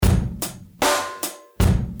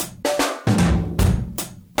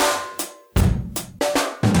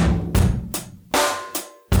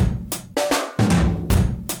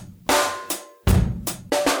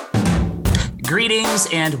Greetings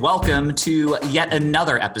and welcome to yet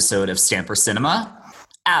another episode of Stamper Cinema.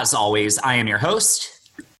 As always, I am your host.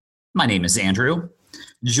 My name is Andrew.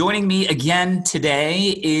 Joining me again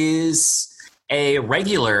today is a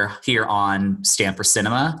regular here on Stamper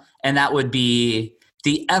Cinema, and that would be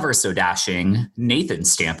the ever so dashing Nathan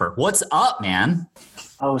Stamper. What's up, man?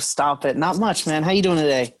 Oh, stop it. Not much, man. How you doing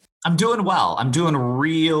today? I'm doing well. I'm doing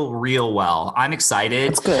real well. I'm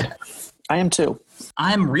excited. That's good. I am too.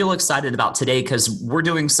 I'm real excited about today because we're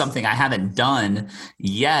doing something I haven't done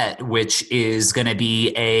yet, which is going to be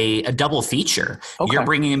a double feature. Okay. You're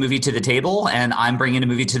bringing a movie to the table and I'm bringing a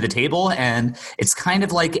movie to the table, and it's kind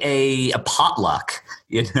of like a potluck,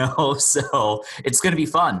 you know? So it's going to be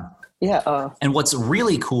fun. Yeah. And what's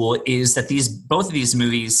really cool is that both of these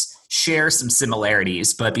movies share some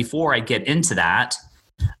similarities. But before I get into that,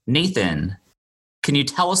 Nathan, can you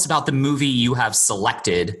tell us about the movie you have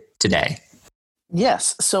selected today?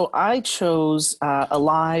 Yes. So I chose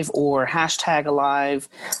Alive, or #Alive,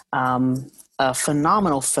 a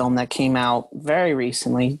phenomenal film that came out very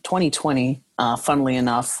recently, 2020, funnily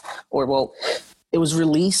enough. It was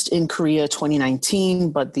released in Korea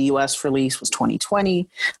 2019, but the U.S. release was 2020,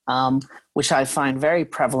 which I find very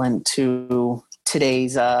prevalent to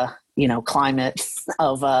today's climate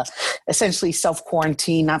of essentially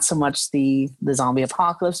self-quarantine, not so much the zombie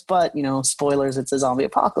apocalypse, but, spoilers, it's a zombie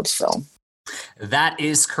apocalypse film. That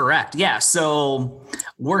is correct. Yeah. So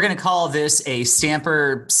we're going to call this a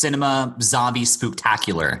Stamper Cinema Zombie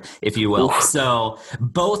Spooktacular, if you will. Oof. So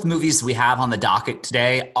both movies we have on the docket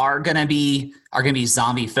today are going to be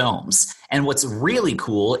zombie films. And what's really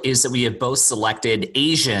cool is that we have both selected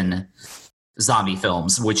Asian zombie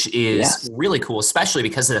films, which is really cool, especially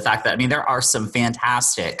because of the fact that, there are some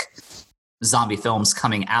fantastic zombie films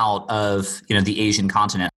coming out of, the Asian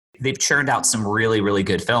continent. They've churned out some really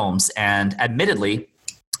good films. And admittedly,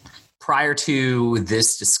 prior to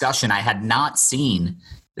this discussion, I had not seen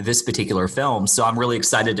this particular film. So I'm really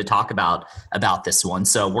excited to talk about this one.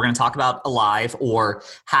 So we're going to talk about Alive, or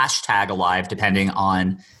 #Alive, depending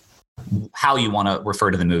on how you want to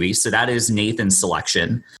refer to the movie. So that is Nathan's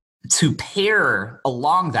selection. To pair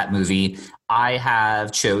along that movie, I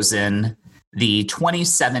have chosen the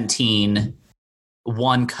 2017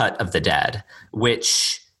 One Cut of the Dead,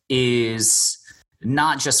 which is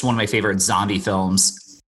not just one of my favorite zombie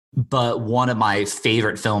films, but one of my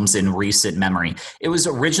favorite films in recent memory. It was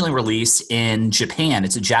originally released in Japan.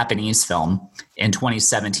 It's a Japanese film in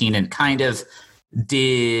 2017, and kind of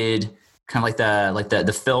did kind of like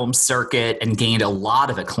the film circuit and gained a lot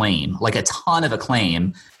of acclaim, like a ton of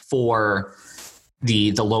acclaim for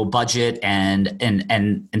the low budget and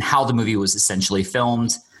how the movie was essentially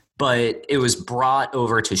filmed. But it was brought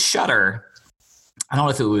over to Shudder. I don't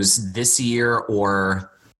know if it was this year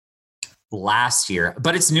or last year,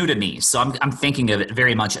 but it's new to me. So I'm thinking of it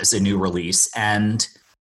very much as a new release, and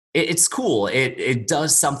it's cool. It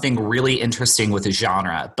does something really interesting with the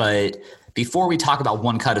genre. But before we talk about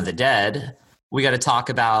One Cut of the Dead, we got to talk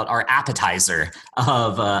about our appetizer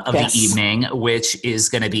of the evening, which is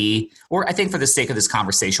going to be, or I think for the sake of this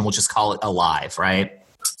conversation, we'll just call it Alive, right?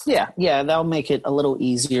 Yeah, that'll make it a little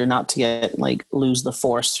easier not to lose the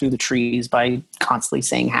forest through the trees by constantly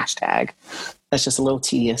saying #. That's just a little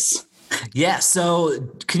tedious. Yeah, so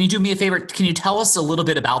can you do me a favor? Can you tell us a little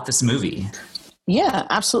bit about this movie? Yeah,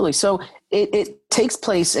 absolutely. So it takes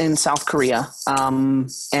place in South Korea.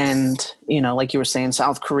 And, like you were saying,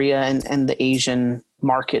 South Korea and the Asian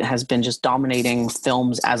market has been just dominating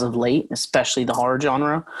films as of late, especially the horror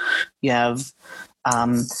genre. You have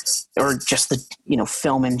or just the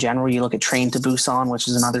film in general. You look at Train to Busan, which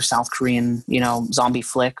is another South Korean zombie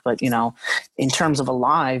flick, but in terms of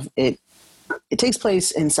Alive, it takes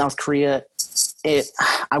place in South Korea.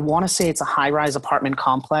 I want to say it's a high-rise apartment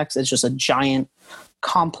complex. It's just a giant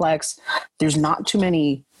complex. There's not too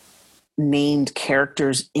many named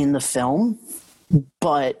characters in the film,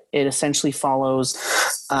 but it essentially follows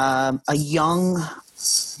a young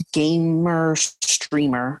gamer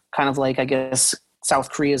streamer, kind of like, I guess,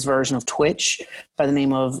 South Korea's version of Twitch, by the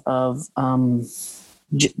name of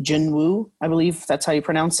Jinwoo, I believe that's how you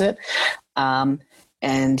pronounce it.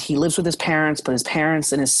 And he lives with his parents, but his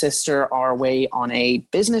parents and his sister are away on a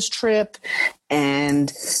business trip.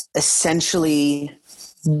 And essentially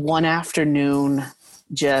one afternoon,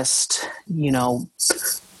 just,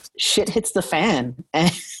 shit hits the fan,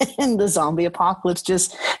 and the zombie apocalypse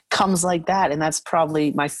just comes like that. And that's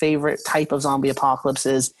probably my favorite type of zombie apocalypse.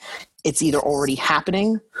 Is it's either already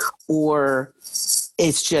happening or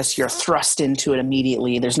it's just you're thrust into it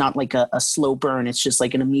immediately. There's not like a slow burn. It's just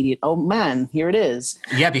like an immediate, oh man, here it is.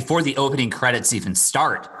 Yeah, before the opening credits even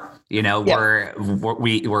start, You know,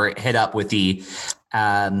 we're hit up with the,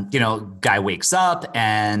 guy wakes up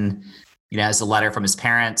and, has a letter from his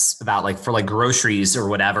parents about for groceries or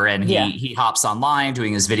whatever. And he hops online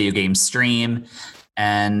doing his video game stream.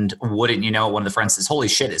 And wouldn't you know, one of the friends says, "Holy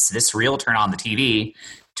shit, is this real?" Turn on the TV,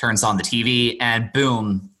 turns on the TV, and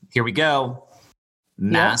boom, here we go.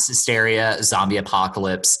 Mass hysteria, zombie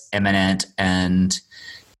apocalypse imminent. And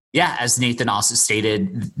as Nathan also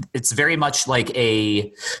stated, it's very much like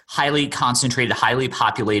a highly concentrated, highly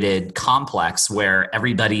populated complex where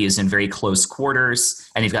everybody is in very close quarters,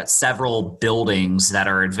 and you've got several buildings that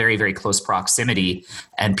are in very, very close proximity,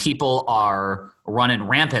 and people are running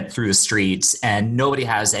rampant through the streets and nobody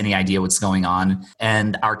has any idea what's going on.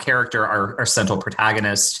 And our character, our central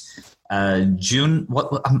protagonist, June,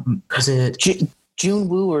 what is it? June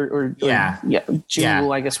Woo or June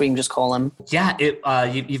Woo, I guess we can just call him. Yeah,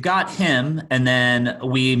 you've got him, and then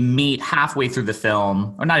we meet halfway through the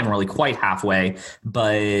film, or not even really quite halfway,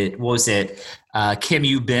 but what was it? Kim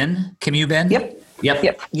Yoo Bin?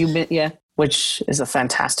 Yep. Yoo Bin, which is a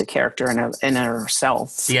fantastic character in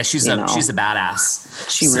herself. Yeah, she's a badass.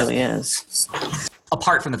 She really is.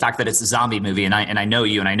 Apart from the fact that it's a zombie movie, and I know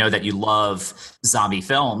you, and I know that you love zombie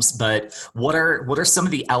films, but what are some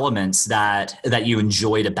of the elements that you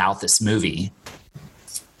enjoyed about this movie?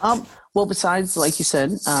 Well, besides, like you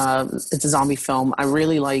said, it's a zombie film. I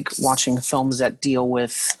really like watching films that deal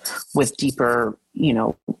with deeper,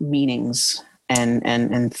 meanings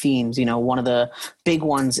and themes. One of the big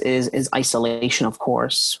ones is isolation, of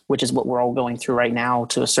course, which is what we're all going through right now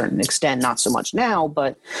to a certain extent. Not so much now,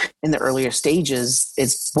 but in the earlier stages,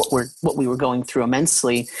 it's what we were going through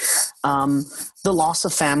immensely. The loss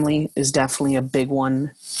of family is definitely a big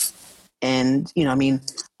one. And,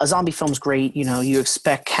 a zombie film's great. You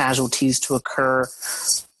expect casualties to occur,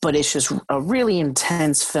 but it's just a really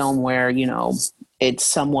intense film where, it's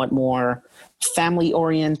somewhat more family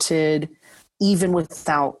oriented, even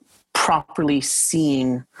without properly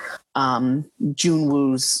seeing June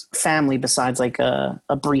Woo's family, besides a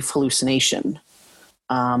brief hallucination,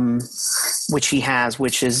 which he has,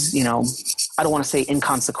 which is, I don't want to say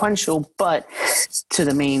inconsequential, but to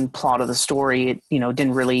the main plot of the story, it,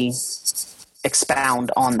 didn't really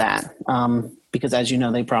expound on that because, as you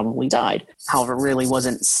know, they probably died. However, it really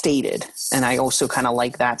wasn't stated. And I also kind of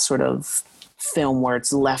like that sort of film where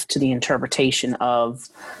it's left to the interpretation of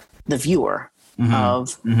the viewer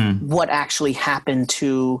of what actually happened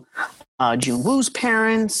to June Woo's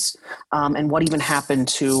parents and what even happened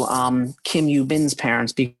to Kim Yoo Bin's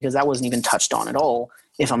parents, because that wasn't even touched on at all,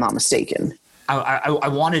 if I'm not mistaken. I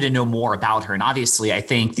wanted to know more about her. And obviously, I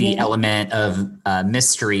think the element of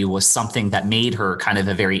mystery was something that made her kind of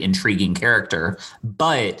a very intriguing character.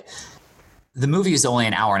 But the movie is only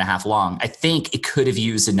an hour and a half long. I think it could have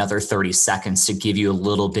used another 30 seconds to give you a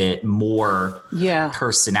little bit more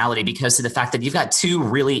personality, because of the fact that you've got two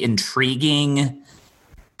really intriguing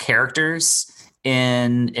characters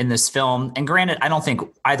in this film. And granted, I don't think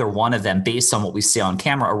either one of them, based on what we see on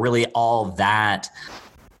camera, are really all that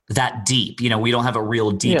deep. We don't have a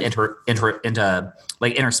real deep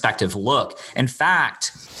introspective look. In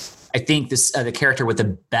fact, I think the character with the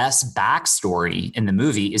best backstory in the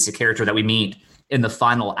movie is the character that we meet in the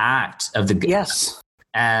final act of the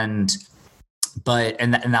and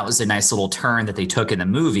that was a nice little turn that they took in the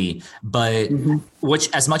movie. But which,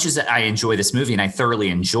 as much as I enjoy this movie and I thoroughly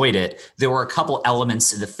enjoyed it, there were a couple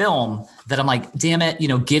elements of the film that I'm like, damn it,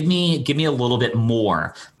 give me a little bit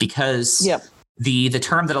more, because the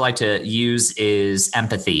term that I like to use is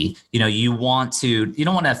empathy. You don't want to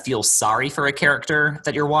feel sorry for a character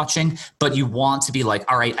that you're watching, but you want to be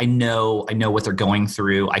like, all right, I know what they're going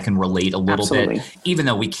through. I can relate a little bit, even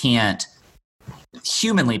though we can't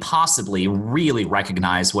humanly possibly really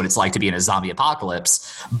recognize what it's like to be in a zombie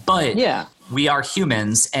apocalypse. But we are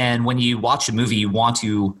humans. And when you watch a movie, you want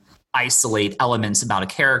to isolate elements about a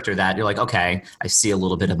character that you're like, okay, I see a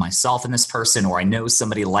little bit of myself in this person, or I know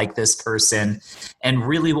somebody like this person. And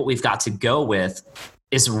really what we've got to go with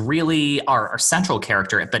is really our central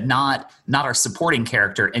character, but not our supporting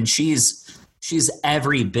character. And she's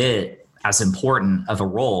every bit as important of a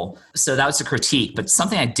role. So that was a critique, but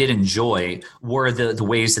something I did enjoy were the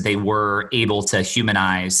ways that they were able to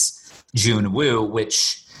humanize June Woo,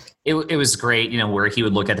 which it was great, where he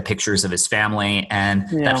would look at the pictures of his family and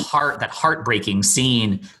that heartbreaking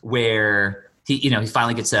scene where he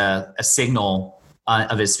finally gets a signal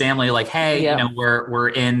of his family, like, hey, we're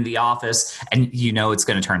in the office, and it's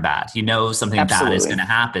going to turn bad. Something bad is going to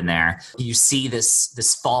happen there. You see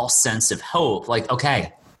this false sense of hope, like,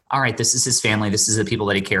 okay, all right, this is his family. This is the people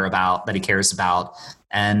that he cares about,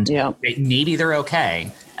 and maybe they're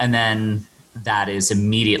okay. And then that is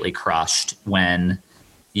immediately crushed when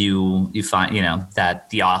you find, that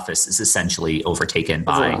the office is essentially overtaken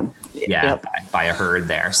by by a herd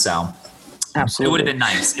there. So absolutely, it would have been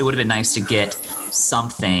nice. It would have been nice to get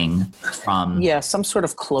something from some sort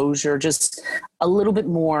of closure, just a little bit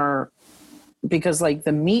more, because like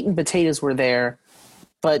the meat and potatoes were there,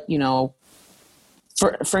 but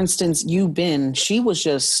for instance, Yu Bin, she was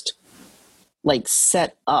just like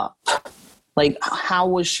set up. Like, how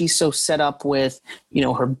was she so set up with,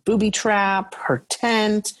 her booby trap, her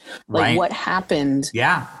tent? Like, right. What happened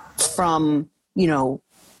from,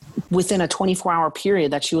 within a 24-hour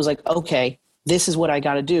period that she was like, okay, this is what I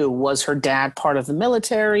got to do? Was her dad part of the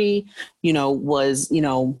military?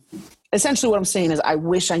 Essentially what I'm saying is I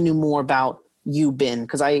wish I knew more about Yu Bin,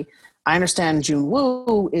 because I understand Jun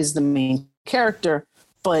Woo is the main character,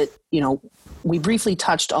 but, we briefly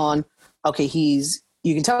touched on, okay,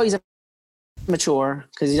 you can tell he's mature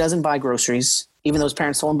because he doesn't buy groceries, even though his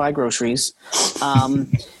parents told him to buy groceries.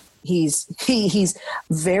 He's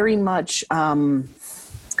very much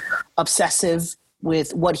obsessive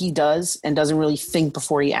with what he does and doesn't really think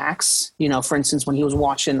before he acts. For instance, when he was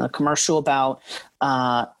watching a commercial about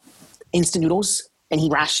instant noodles and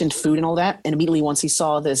he rationed food and all that, and immediately once he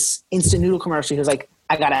saw this instant noodle commercial, he was like,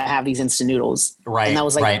 I gotta have these instant noodles. Right. And that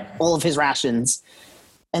was like all of his rations.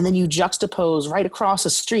 And then you juxtapose right across the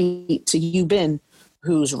street to Yu Bin,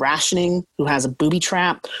 who's rationing, who has a booby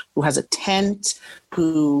trap, who has a tent,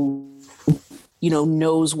 who,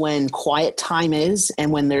 knows when quiet time is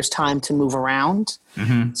and when there's time to move around.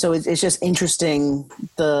 Mm-hmm. So it's just interesting,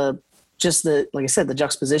 like I said, the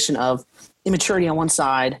juxtaposition of immaturity on one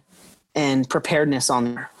side and preparedness on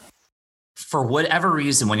the other. For whatever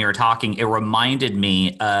reason, when you were talking, it reminded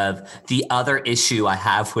me of the other issue I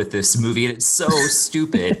have with this movie. And it's so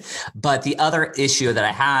stupid. But the other issue that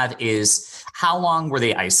I have is, how long were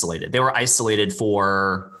they isolated? They were isolated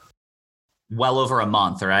for well over a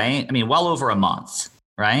month, right? I mean, well over a month,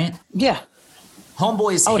 right? Yeah.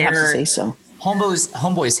 Homeboy's I would hair. have to say so.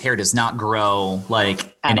 Homeboy's hair does not grow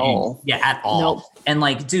like at all. Yeah, at all. Nope. And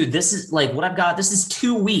like, dude, this is like what I've got. This is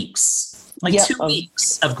 2 weeks. Like 2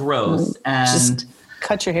 weeks of growth, and just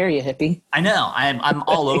cut your hair, you hippie. I know I'm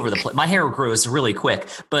all over the place. My hair grows really quick,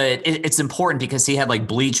 but it's important because he had like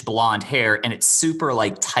bleach blonde hair, and it's super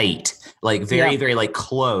like tight, like very very like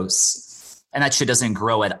close, and that shit doesn't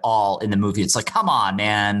grow at all in the movie. It's like, come on,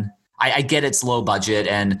 man. I get it's low budget,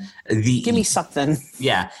 and give me something.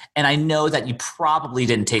 Yeah, and I know that you probably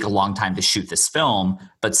didn't take a long time to shoot this film,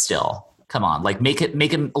 but still, come on, like make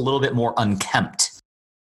him a little bit more unkempt.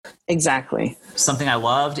 Exactly. Something I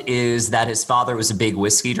loved is that his father was a big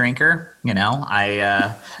whiskey drinker.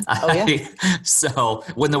 So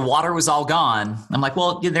when the water was all gone, I'm like,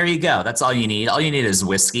 well, there you go. That's all you need. All you need is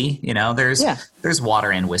whiskey. There's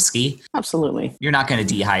water and whiskey. Absolutely. You're not going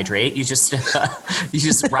to dehydrate. You just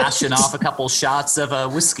ration off a couple shots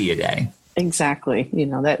of whiskey a day. Exactly.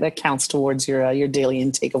 That counts towards your daily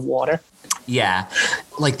intake of water. Yeah.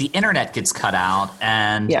 Like the internet gets cut out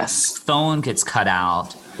and phone gets cut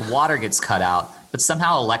out, water gets cut out, but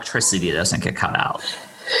somehow electricity doesn't get cut out.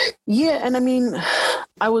 Yeah. And I mean,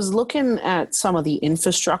 I was looking at some of the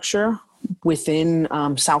infrastructure within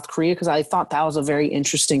South Korea, because I thought that was a very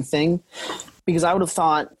interesting thing, because I would have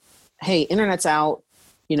thought, hey, internet's out,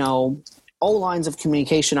 all lines of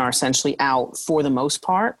communication are essentially out for the most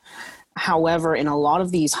part. However, in a lot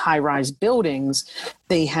of these high-rise buildings,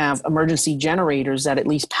 they have emergency generators that at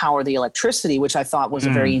least power the electricity, which I thought was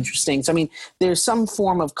very interesting. So, I mean, there's some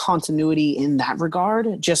form of continuity in that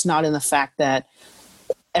regard, just not in the fact that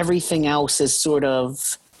everything else is sort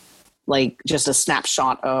of like just a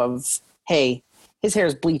snapshot of, hey, his hair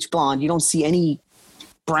is bleach blonde. You don't see any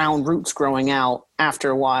brown roots growing out after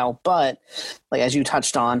a while. But, like, as you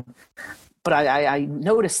touched on, but I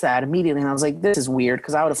noticed that immediately, and I was like, this is weird,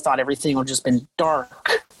 because I would have thought everything would have just been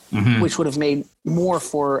dark, which would have made more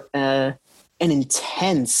for an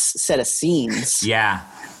intense set of scenes. Yeah.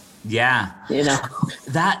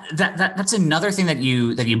 That's another thing that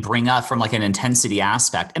you bring up from like an intensity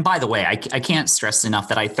aspect. And by the way, I can't stress enough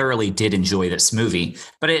that I thoroughly did enjoy this movie,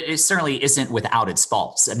 but it certainly isn't without its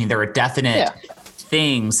faults. I mean, there are definite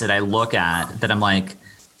things that I look at that I'm like,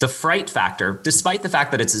 the fright factor, despite the fact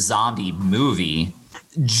that it's a zombie movie,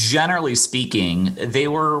 generally speaking, they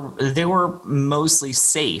were mostly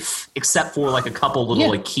safe, except for like a couple little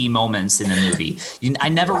like key moments in the movie. I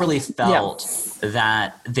never really felt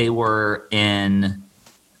that they were in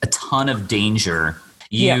a ton of danger.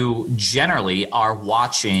 Yeah. you generally are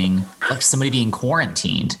watching like somebody being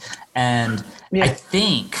quarantined. And Yeah. I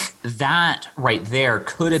think that right there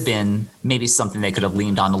could have been maybe something they could have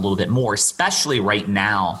leaned on a little bit more, especially right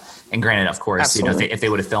now. And granted, of course, you know, Absolutely. if they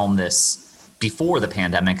would have filmed this before the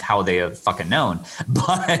pandemic, how would they have fucking known?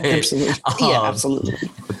 But Absolutely. Yeah, absolutely.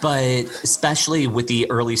 but especially with the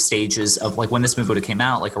early stages of like when this movie would have came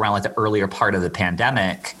out, like around like the earlier part of the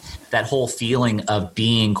pandemic, that whole feeling of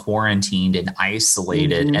being quarantined and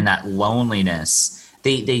isolated and that loneliness,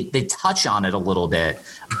 they touch on it a little bit,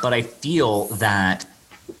 but I feel that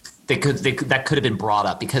that could have been brought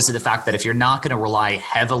up because of the fact that if you're not going to rely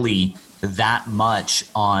heavily that much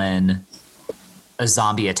on a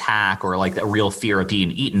zombie attack or like a real fear of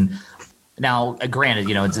being eaten. Now, granted,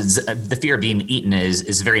 you know, the fear of being eaten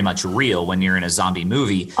is very much real when you're in a zombie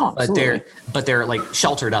movie, Oh, but they're like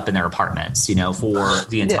sheltered up in their apartments, you know, for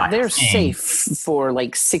the entire they're thing. safe for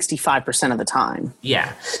like 65% of the time.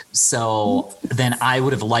 Yeah. So then I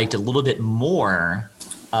would have liked a little bit more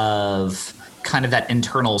of kind of that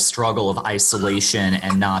internal struggle of isolation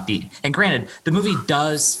and not be. And granted, the movie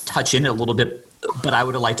does touch in it a little bit, but I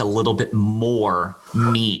would have liked a little bit more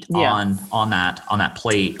meat on that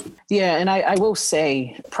plate. Yeah, and I will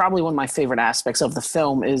say probably one of my favorite aspects of the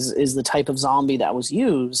film is the type of zombie that was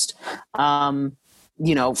used. You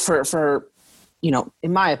know, for you know,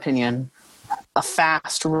 in my opinion, a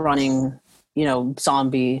fast running, you know,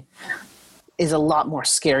 zombie is a lot more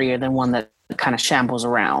scarier than one that kind of shambles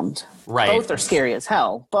around. Right. Both are scary as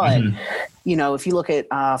hell, but you know, if you look at,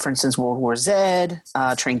 for instance, World War Z,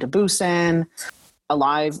 Train to Busan,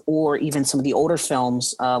 Alive, or even some of the older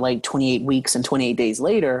films like 28 Weeks and 28 Days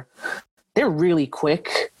Later, they're really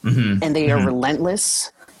quick and they are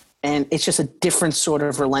relentless. And it's just a different sort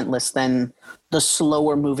of relentless than the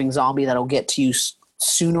slower moving zombie that'll get to you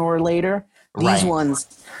sooner or later. These ones,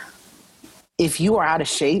 if you are out of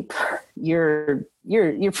shape, you're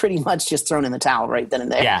pretty much just thrown in the towel right then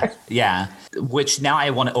and there. Yeah, yeah. Which now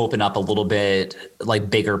I want to open up a little bit, like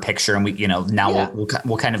bigger picture, and we, you know, now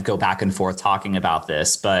we'll kind of go back and forth talking about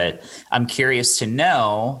this. But I'm curious to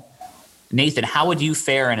know, Nathan, how would you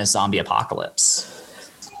fare in a zombie apocalypse?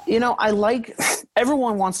 You know,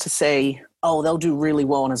 everyone wants to say, oh, they'll do really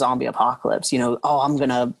well in a zombie apocalypse. You know, oh, I'm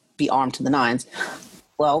gonna be armed to the nines.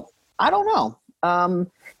 Well, I don't know.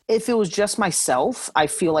 If it was just myself, I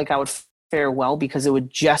feel like I would fare well because it would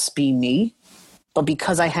just be me. But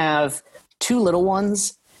because I have two little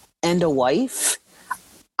ones and a wife,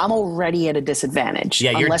 I'm already at a disadvantage.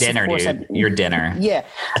 Yeah, you're dinner, dude. You're dinner. Yeah,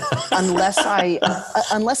 unless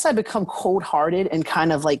I become cold-hearted and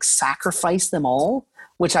kind of like sacrifice them all,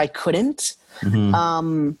 which I couldn't.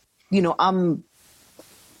 You know,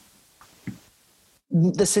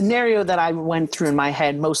 the scenario that I went through in my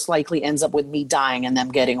head most likely ends up with me dying and them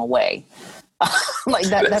getting away. Like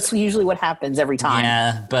that's usually what happens every time.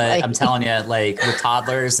 Yeah, but like, I'm telling you, like with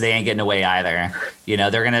toddlers, they ain't getting away either. You know,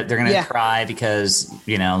 they're gonna cry because,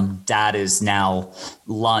 you know, dad is now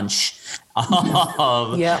lunch.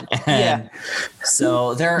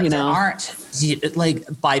 So there aren't,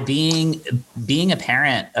 like, by being a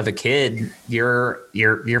parent of a kid, you're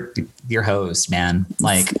hosed, man.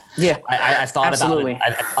 Like, I've thought absolutely. about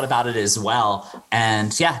it. I've thought about it as well.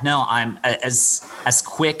 And I'm as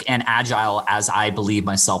quick and agile as I believe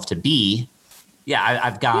myself to be. Yeah,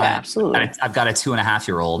 I've got a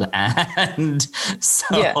 2.5-year-old, and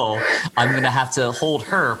so I'm gonna have to hold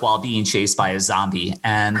her while being chased by a zombie,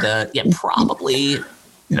 and probably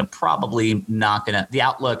not gonna. The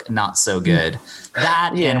outlook not so good.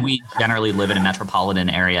 And we generally live in a metropolitan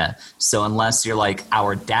area, so unless you're like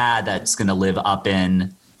our dad, that's gonna live up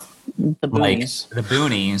in the boonies,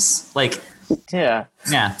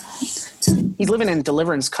 he's living in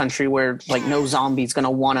Deliverance country where like no zombie's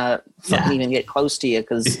gonna want to even get close to you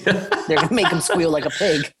because they're gonna make him squeal like a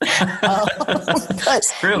pig. But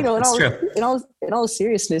true. You know, in all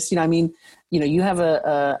seriousness, you know, I mean, you know, you have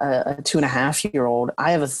a 2.5-year-old.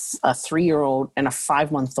 I have a 3-year-old and a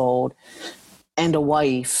 5-month-old and a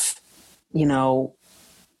wife. You know,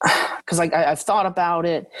 because like I've thought about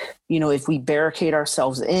it. You know, if we barricade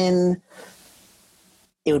ourselves in,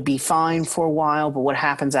 it would be fine for a while, but what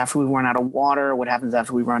happens after we run out of water? What happens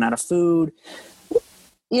after we run out of food?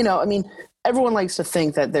 You know, I mean, everyone likes to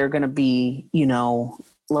think that they're going to be, you know,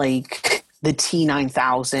 like the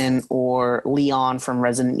T-9000 or Leon from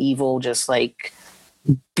Resident Evil, just like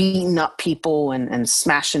beating up people and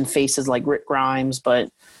smashing faces like Rick Grimes.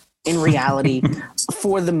 But in reality,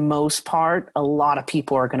 for the most part, a lot of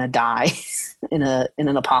people are going to die in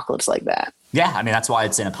an apocalypse like that. Yeah, I mean that's why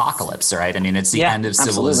it's an apocalypse, right? I mean it's the end of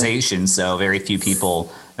civilization, so very few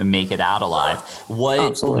people make it out alive.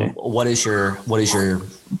 What is your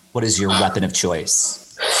weapon of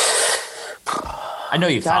choice? I know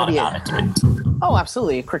you've thought about it, dude. Oh,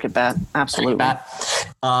 absolutely, a cricket bat, absolutely. Cricket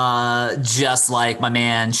bat. Just like my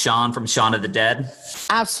man Shaun from Shaun of the Dead.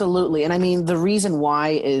 Absolutely, and I mean the reason why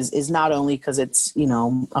is not only because it's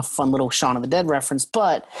a fun little Shaun of the Dead reference,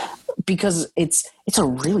 but because it's a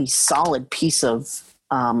really solid piece of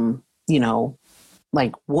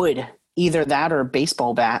like wood, either that or a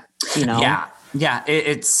baseball bat. Yeah.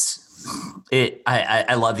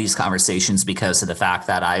 I love these conversations because of the fact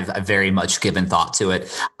that I've very much given thought to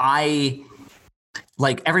it.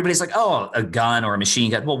 Like everybody's like, oh, a gun or a machine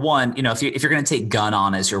gun. Well, one, if you're going to take gun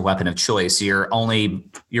on as your weapon of choice, you're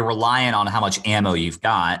relying on how much ammo you've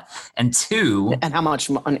got, and two, and how much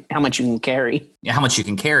you can carry. How much you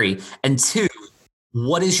can carry, and two,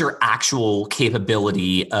 what is your actual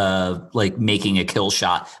capability of like making a kill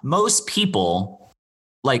shot? Most people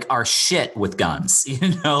like are shit with guns,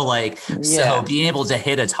 so being able to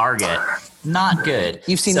hit a target, not good.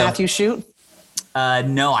 You've seen Matthew shoot?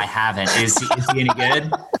 No, I haven't. Is he any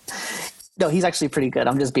good? No, he's actually pretty good.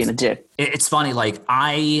 I'm just being a dick. It's funny. Like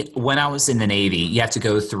when I was in the Navy, you have to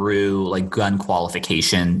go through like gun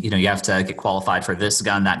qualification. You have to get qualified for this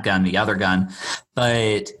gun, that gun, the other gun.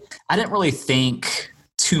 But I didn't really think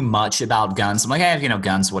too much about guns. I'm like, hey,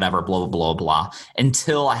 guns, whatever, blah, blah, blah, blah,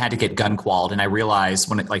 until I had to get gun qualified. And I realized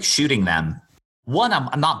when shooting them, one,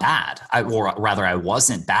 I'm not bad. Or rather I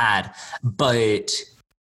wasn't bad, but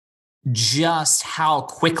just how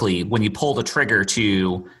quickly when you pull the trigger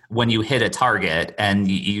to when you hit a target and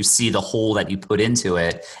you see the hole that you put into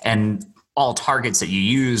it, and all targets that you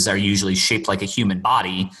use are usually shaped like a human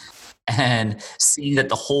body, and seeing that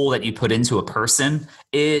the hole that you put into a person,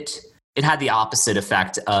 it had the opposite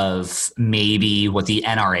effect of maybe what the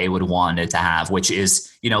NRA would want it to have, which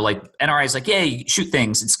is, like NRA is like, yeah, you shoot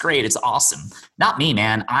things. It's great. It's awesome. Not me,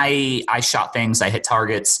 man. I shot things. I hit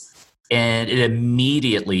targets. And it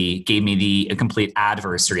immediately gave me a complete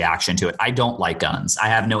adverse reaction to it. I don't like guns. I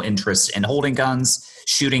have no interest in holding guns,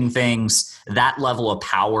 shooting things. That level of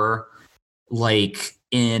power, like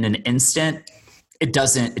in an instant, it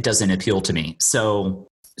doesn't appeal to me. So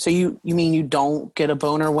you mean you don't get a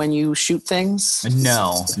boner when you shoot things?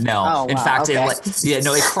 No. Oh, in fact, okay.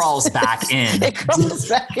 It crawls back in. It crawls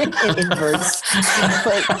back in inverts.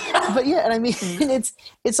 but yeah, and I mean,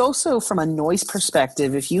 it's also from a noise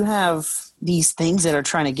perspective. If you have these things that are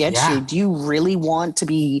trying to get you, do you really want to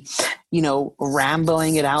be,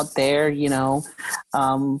 Ramboing it out there?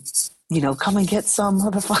 Come and get some,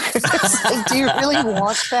 motherfuckers. Like, do you really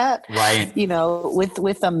want that? Right.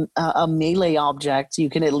 With a melee object, you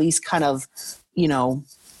can at least kind of,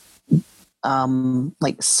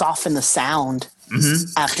 like soften the sound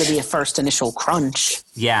after the first initial crunch.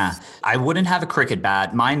 Yeah. I wouldn't have a cricket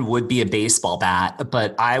bat. Mine would be a baseball bat,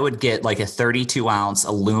 but I would get like a 32-ounce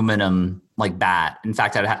aluminum like bat. In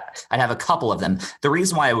fact, I'd have a couple of them. The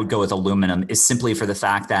reason why I would go with aluminum is simply for the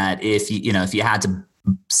fact that if you had to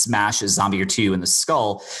smash a zombie or two in the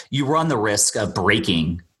skull, you run the risk of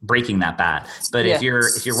breaking that bat. But if you're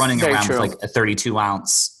running around with like a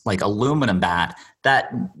 32-ounce like aluminum bat,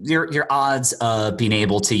 that your odds of being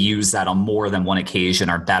able to use that on more than one occasion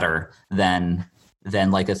are better than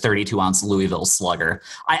like a 32-ounce Louisville Slugger.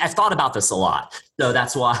 I've thought about this a lot, so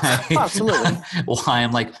that's why. Absolutely. Why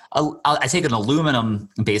I'm like, I take an aluminum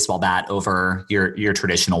baseball bat over your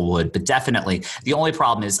traditional wood, but definitely the only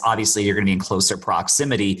problem is obviously you're going to be in closer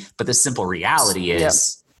proximity. But the simple reality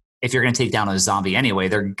is, if you're going to take down a zombie anyway,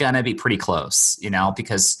 they're going to be pretty close,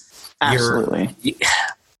 because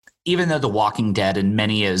even though The Walking Dead and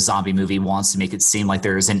many a zombie movie wants to make it seem like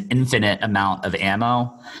there's an infinite amount of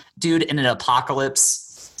ammo, dude, in an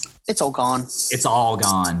apocalypse, it's all gone. It's all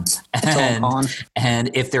gone.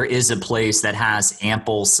 And if there is a place that has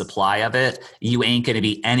ample supply of it, you ain't going to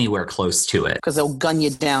be anywhere close to it. Because they'll gun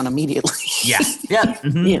you down immediately. Yeah.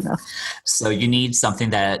 Mm-hmm. So you need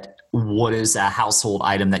something that, what is a household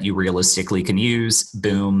item that you realistically can use?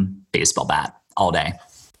 Boom, baseball bat all day.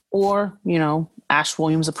 Or, Ash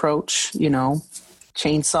Williams approach,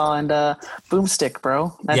 chainsaw and a boomstick,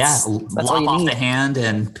 bro. That's lop off the hand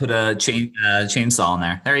and put a chainsaw in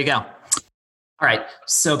there. There you go. All right.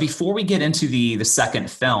 So before we get into the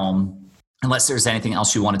second film, unless there's anything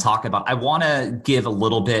else you want to talk about, I want to give a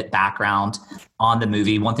little bit background on the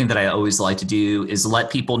movie. One thing that I always like to do is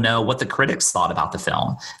let people know what the critics thought about the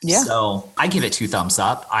film. Yeah. So I give it 2 thumbs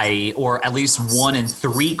up. Or at least 1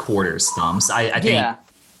 3/4 thumbs. I think.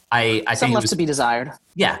 I Some think it left was, to be desired.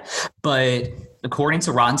 yeah, but according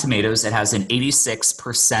to Rotten Tomatoes, it has an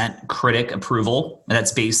 86% critic approval. And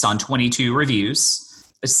that's based on 22 reviews,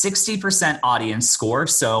 a 60% audience score,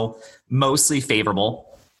 so mostly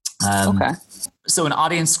favorable. Okay. So an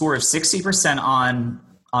audience score of 60% on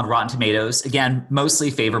Rotten Tomatoes, again, mostly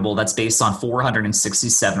favorable. That's based on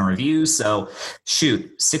 467 reviews. So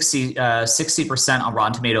shoot, 60% on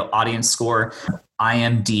Rotten Tomato audience score.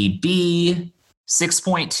 IMDb,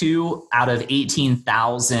 6.2 out of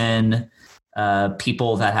 18,000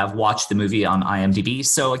 people that have watched the movie on IMDb.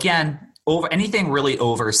 So again, over anything really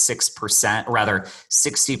over 6%, or rather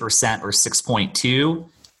 60% or 6.2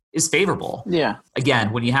 is favorable. Yeah.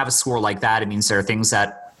 Again, when you have a score like that, it means there are things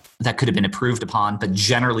that could have been improved upon, but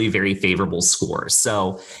generally very favorable scores.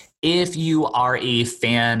 So if you are a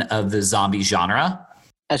fan of the zombie genre,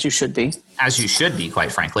 As you should be,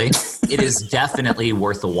 quite frankly, it is definitely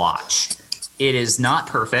worth a watch. It is not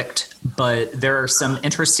perfect, but there are some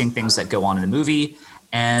interesting things that go on in the movie,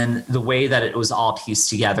 and the way that it was all pieced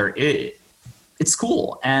together, it's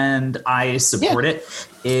cool, and I support it.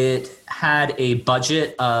 It had a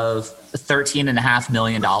budget of $13.5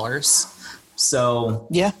 million. So,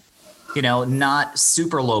 yeah, not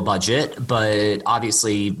super low budget, but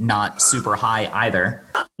obviously not super high either.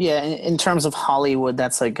 Yeah, in terms of Hollywood,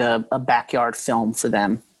 that's like a backyard film for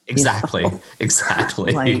them. Exactly.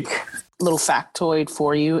 Exactly. Like, little factoid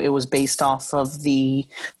for you, it was based off of the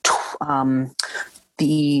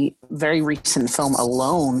very recent film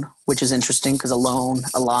Alone, which is interesting because Alone,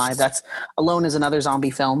 Alive, Alone is another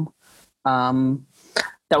zombie film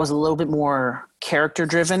that was a little bit more character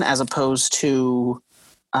driven as opposed to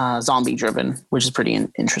zombie driven, which is pretty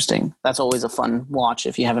interesting. That's always a fun watch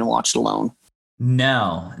if you haven't watched Alone.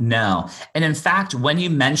 No. And in fact, when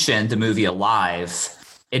you mentioned the movie Alive,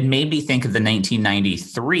 it made me think of the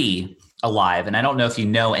 1993 Alive. And I don't know if you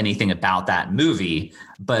know anything about that movie,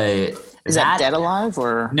 but is that Dead Alive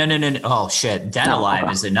or? No. Oh shit. Dead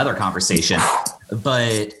Alive is another conversation.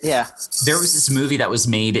 But yeah, there was this movie that was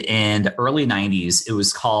made in the early 90s. It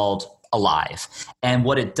was called Alive. And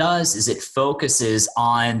what it does is it focuses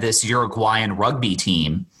on this Uruguayan rugby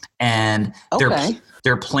team, and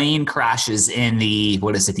their plane crashes in the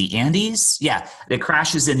Andes? Yeah, it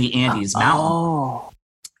crashes in the Andes mountain. Oh.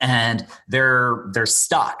 And they're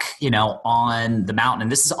stuck, on the mountain.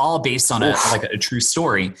 And this is all based on a true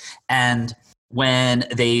story. And when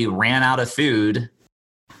they ran out of food,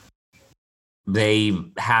 they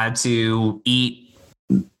had to eat,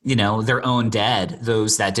 their own dead,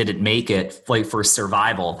 those that didn't make it, like, for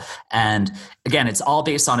survival. And again, it's all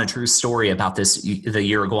based on a true story about the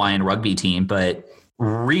Uruguayan rugby team, but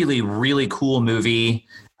really, really cool movie.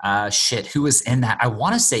 Who was in that? I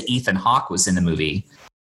want to say Ethan Hawke was in the movie.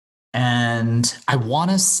 And I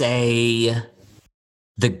want to say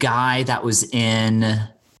the guy that was in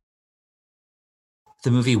the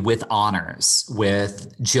movie With Honors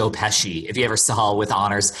with Joe Pesci. If you ever saw With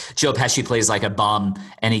Honors, Joe Pesci plays like a bum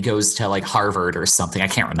and he goes to like Harvard or something. I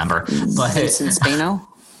can't remember. But Vincent Spano?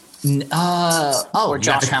 Or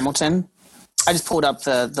Josh Hamilton? I just pulled up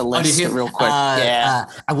the list real quick. I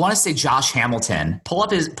want to say Josh Hamilton.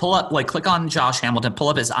 Click on Josh Hamilton, pull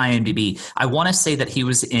up his IMDb. I want to say that he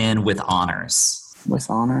was in With Honors.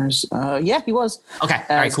 With Honors. Yeah, he was. Okay.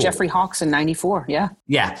 All right, cool. Jeffrey Hawks in 94. Yeah.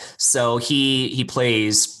 Yeah. So he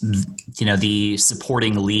plays, the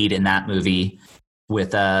supporting lead in that movie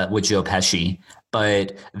with Joe Pesci.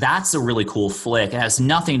 But that's a really cool flick. It has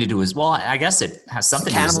nothing to do with, I guess it has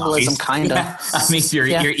something to do with cannibalism, kind of. Yeah. I mean, you're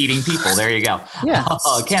eating people. There you go. Yeah.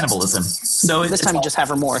 Cannibalism. So this time you just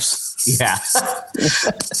have remorse. Yeah.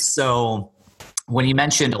 So when you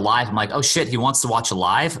mentioned Alive, I'm like, oh shit, he wants to watch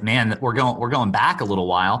Alive. Man, we're going back a little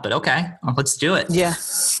while, but okay, let's do it. Yeah.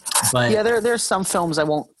 But yeah, there's some films I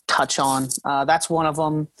won't touch on. That's one of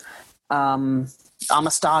them.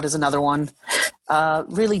 Amistad is another one.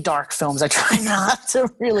 Really dark films I try not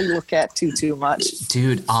to really look at too much.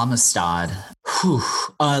 Dude, Amistad. Whew.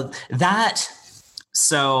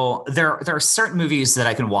 So there are certain movies that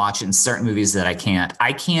I can watch and certain movies that I can't.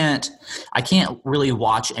 I can't really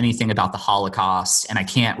watch anything about the Holocaust, and I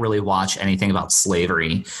can't really watch anything about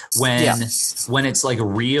slavery. When it's like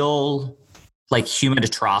real, like, human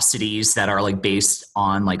atrocities that are like based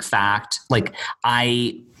on like fact,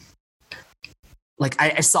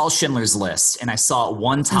 I saw Schindler's List, and I saw it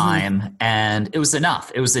one time, and it was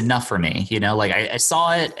enough. It was enough for me. I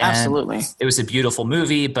saw it. And absolutely. It was a beautiful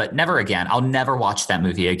movie, but never again. I'll never watch that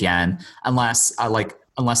movie again unless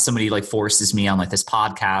somebody like forces me on like this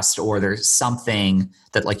podcast, or there's something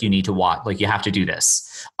that like you need to watch. Like, you have to do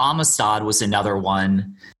this. Amistad was another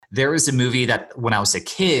one. There was a movie that when I was a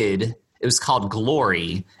kid, it was called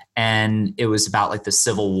Glory. and it was about like the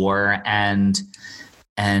Civil War, and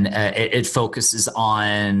it focuses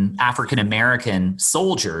on African American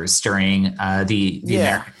soldiers during the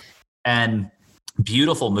American, and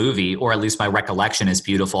beautiful movie, or at least my recollection is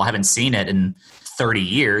beautiful. I haven't seen it in 30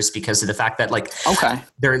 years because of the fact that like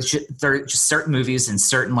there are just certain movies and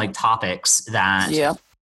certain like topics that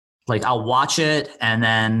like I'll watch it and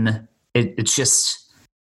then it's just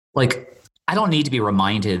like I don't need to be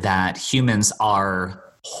reminded that humans are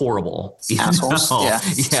horrible. Assholes.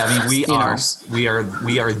 Yeah. I mean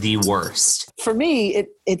we are the worst. For me,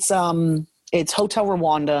 it's Hotel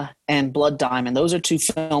Rwanda and Blood Diamond. Those are two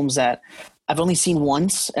films that I've only seen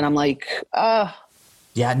once, and I'm like,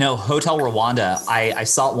 yeah, no, Hotel Rwanda. I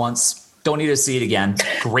saw it once. Don't need to see it again.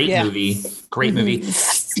 Great movie. Great movie.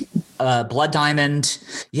 Blood Diamond.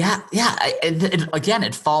 Yeah. Again,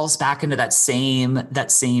 it falls back into that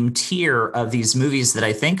same tier of these movies that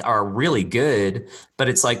I think are really good, but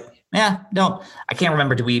it's like, no, I can't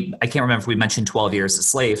remember if we mentioned 12 Years a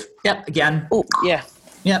Slave. Yep. Again. Oh, yeah.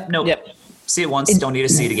 Yep. No. Yep. See it once. Don't need to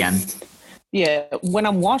see it again. Yeah, when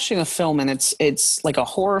I'm watching a film and it's like a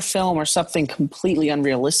horror film or something completely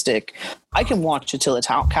unrealistic, I can watch it till the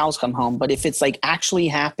cows come home. But if it's like actually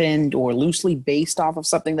happened or loosely based off of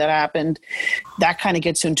something that happened, that kind of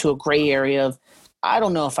gets into a gray area of, I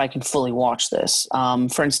don't know if I can fully watch this.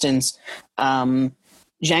 For instance,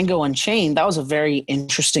 Django Unchained, that was a very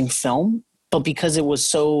interesting film, but because it was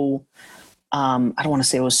so... I don't want to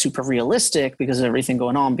say it was super realistic because of everything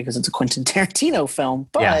going on, because it's a Quentin Tarantino film,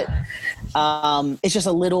 but it's just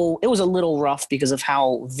it was a little rough because of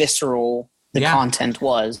how visceral the content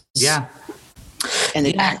was. Yeah.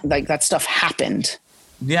 And like that stuff happened.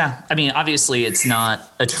 Yeah. I mean, obviously it's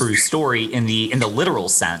not a true story in the literal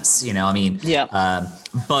sense, you know, I mean,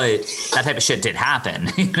 but that type of shit did happen,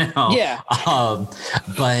 you know? Yeah.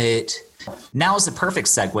 But now is the perfect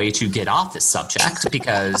segue to get off this subject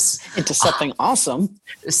because into something awesome.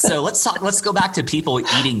 So let's go back to people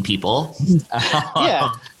eating people.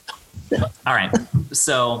 All right.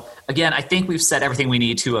 So again, I think we've said everything we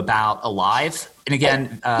need to about Alive. And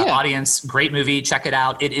again, audience, great movie. Check it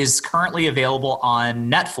out. It is currently available on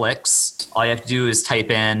Netflix. All you have to do is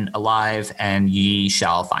type in Alive and ye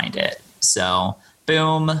shall find it. So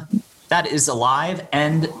boom. That is Alive.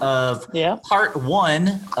 End of part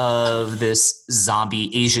 1 of this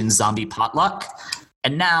Asian zombie potluck.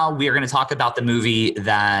 And now we are going to talk about the movie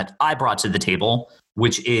that I brought to the table,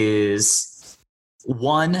 which is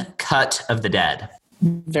One Cut of the Dead.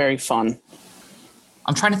 Very fun.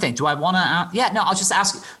 I'm trying to think. Do I want to? I'll just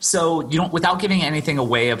ask. So, without giving anything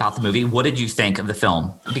away about the movie, what did you think of the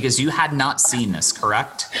film? Because you had not seen this,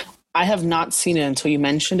 correct? I have not seen it until you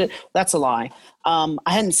mentioned it. That's a lie. I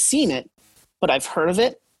hadn't seen it, but I've heard of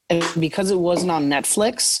it. And because it wasn't on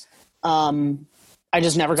Netflix, I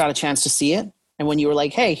just never got a chance to see it. And when you were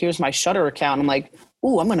like, hey, here's my Shudder account, I'm like,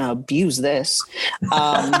 ooh, I'm going to abuse this.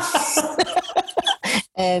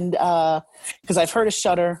 And because I've heard of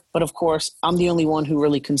Shudder, but of course, I'm the only one who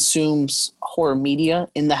really consumes horror media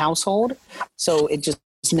in the household. So it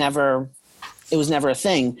was never a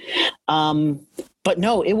thing. But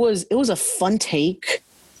no, it was a fun take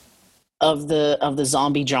of the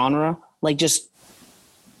zombie genre, like just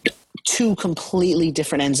two completely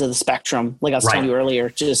different ends of the spectrum. Like I was telling you earlier,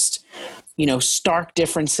 just, stark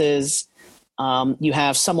differences. You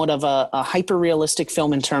have somewhat of a hyper-realistic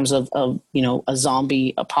film in terms of a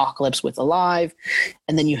zombie apocalypse with Alive.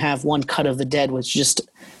 And then you have One Cut of the Dead, which is just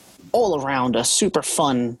all around a super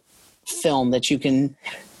fun film that you can,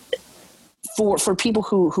 for people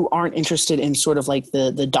who aren't interested in sort of like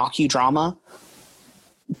the docudrama,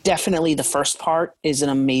 definitely the first part is an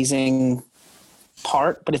amazing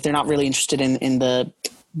part. But if they're not really interested in the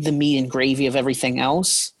meat and gravy of everything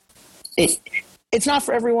else, it's not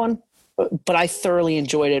for everyone. But I thoroughly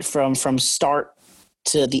enjoyed it from start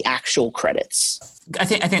to the actual credits. I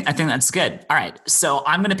think that's good. All right, so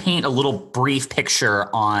I'm going to paint a little brief picture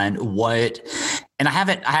on what, and I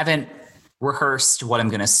haven't rehearsed what I'm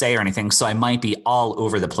going to say or anything, so I might be all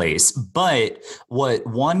over the place. But what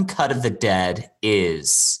One Cut of the Dead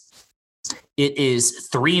is, it is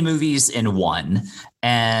 3 movies in one,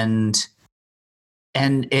 and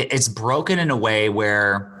it's broken in a way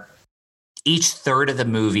where each third of the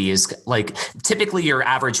movie is like, typically your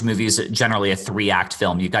average movie is generally a 3-act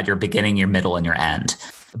film. You've got your beginning, your middle, and your end.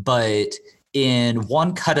 But in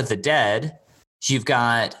One Cut of the Dead, you've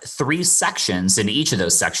got 3 sections, and each of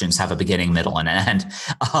those sections have a beginning, middle, and end.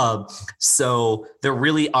 So there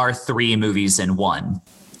really are 3 movies in one.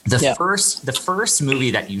 The first movie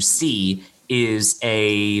that you see is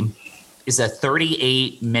a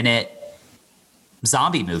 38-minute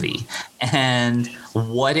zombie movie. And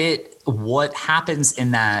what happens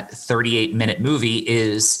in that 38-minute movie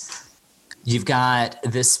is you've got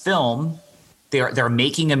this film. They're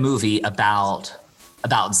making a movie about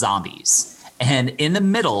zombies, and in the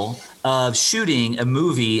middle of shooting a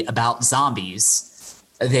movie about zombies,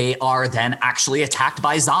 they are then actually attacked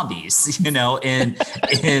by zombies, in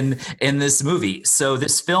this movie. So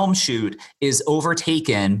this film shoot is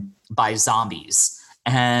overtaken by zombies,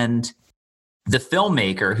 and the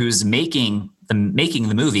filmmaker who's making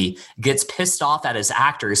the movie gets pissed off at his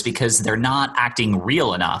actors because they're not acting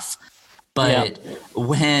real enough. But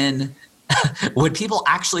when people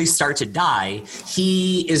actually start to die,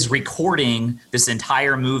 he is recording this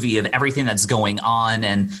entire movie of everything that's going on.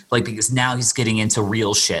 And because now he's getting into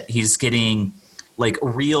real shit. He's getting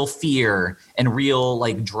real fear and real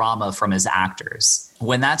drama from his actors.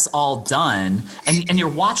 When that's all done and you're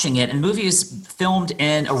watching it, and the movie is filmed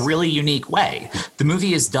in a really unique way. The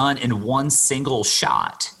movie is done in one single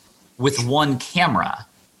shot with one camera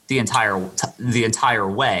the entire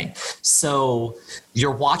way. So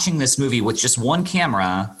you're watching this movie with just one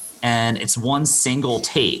camera and it's one single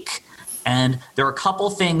take. And there are a couple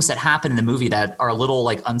things that happen in the movie that are a little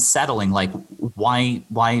unsettling.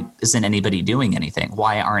 Why isn't anybody doing anything?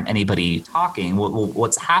 Why aren't anybody talking?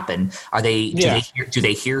 What's happened? Are they? Do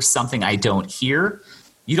they hear something I don't hear?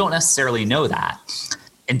 You don't necessarily know that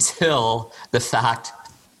until the fact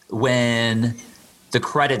when the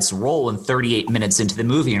credits roll in 38 minutes into the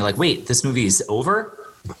movie, and you're like, wait, this movie is over?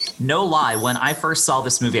 No lie. When I first saw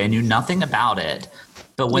this movie, I knew nothing about it.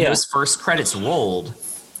 But when those first credits rolled,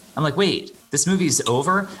 I'm like, wait, this movie's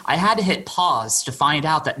over? I had to hit pause to find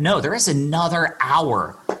out that no, there is another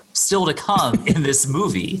hour still to come in this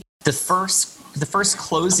movie. The first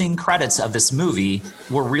closing credits of this movie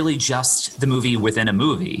were really just the movie within a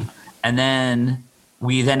movie. And then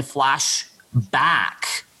we flash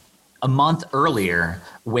back a month earlier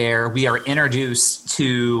where we are introduced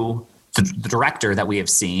to the director that we have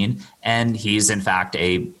seen. And he's in fact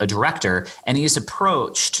a director, and he's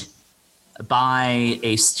approached by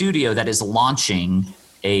a studio that is launching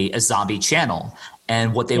a zombie channel.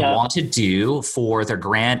 And what they want to do for their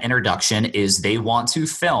grand introduction is they want to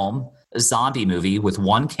film a zombie movie with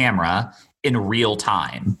one camera in real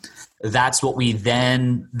time. That's what we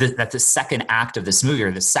then, that the second act of this movie,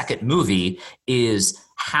 or the second movie, is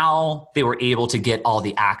how they were able to get all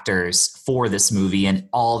the actors for this movie and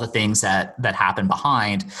all the things that happen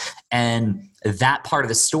behind. And that part of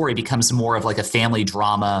the story becomes more of a family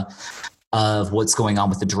drama of what's going on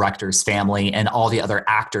with the director's family and all the other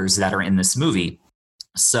actors that are in this movie.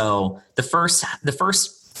 So the first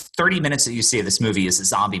 30 minutes that you see of this movie is a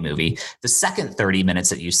zombie movie. The second 30 minutes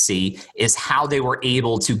that you see is how they were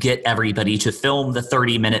able to get everybody to film the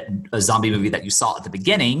 30-minute zombie movie that you saw at the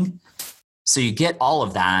beginning. So you get all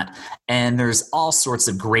of that, and there's all sorts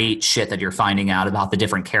of great shit that you're finding out about the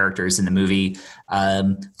different characters in the movie.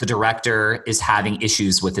 The director is having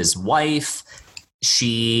issues with his wife.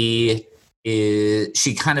 She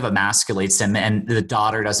kind of emasculates him, and the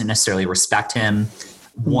daughter doesn't necessarily respect him.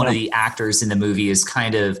 One of the actors in the movie is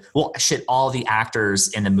all the actors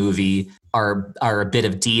in the movie are a bit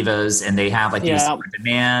of divas, and they have these different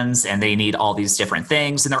demands, and they need all these different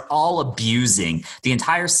things, and they're all abusing the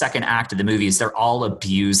entire second act of the movie. They're all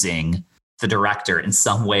abusing the director in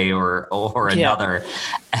some way or another.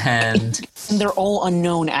 And they're all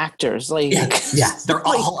unknown actors. They're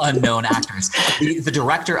all unknown actors. The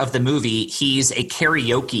director of the movie, he's a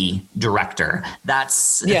karaoke director.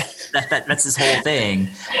 That's his whole thing.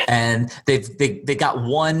 And they got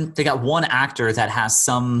one actor that has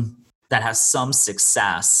some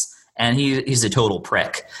success, and he's a total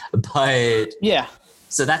prick. But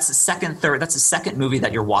so that's the second movie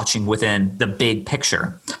that you're watching within the big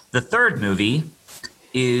picture. The third movie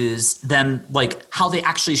is then how they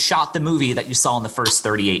actually shot the movie that you saw in the first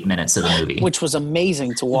 38 minutes of the movie. Which was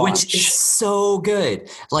amazing to watch. Which is so good.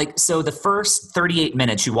 So the first 38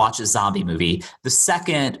 minutes you watch a zombie movie. The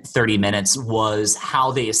second 30 minutes was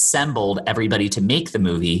how they assembled everybody to make the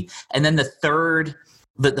movie. And then the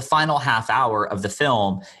final half hour of the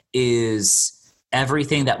film is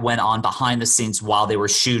everything that went on behind the scenes while they were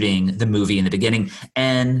shooting the movie in the beginning.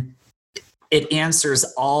 And it answers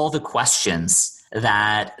all the questions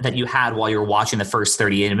that you had while you were watching the first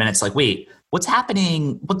 38 minutes. Wait, what's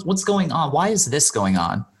happening? What's going on? Why is this going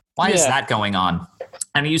on? Why is that going on?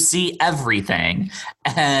 And you see everything.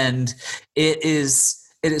 And it is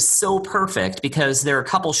so perfect because there are a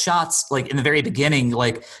couple shots in the very beginning,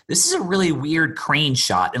 this is a really weird crane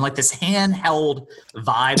shot, and this handheld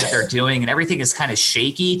vibe that they're doing, and everything is kind of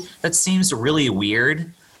shaky. That seems really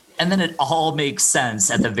weird. and then it all makes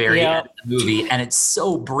sense at the very end of the movie, and it's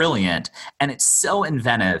so brilliant and it's so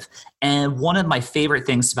inventive. And one of my favorite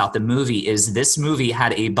things about the movie is this movie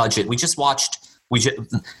had a budget.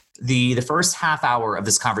 The first half hour of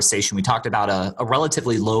this conversation, we talked about a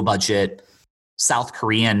relatively low budget South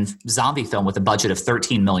Korean zombie film with a budget of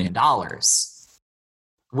 $13 million,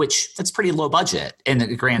 which that's pretty low budget in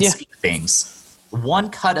the grand scheme of things. One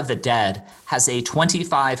Cut of the Dead has a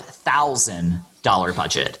 $25,000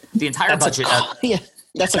 budget. The entire budget.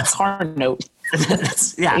 That's a car note.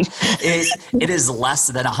 It is less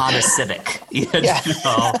than a Honda Civic.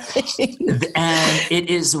 And it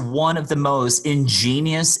is one of the most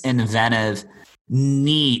ingenious, inventive,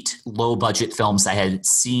 neat, low-budget films I had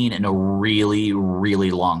seen in a really,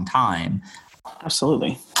 really long time.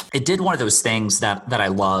 Absolutely. It did one of those things that I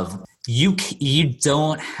love. You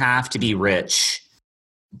don't have to be rich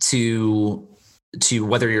to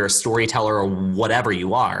whether you're a storyteller or whatever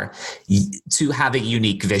you are, to have a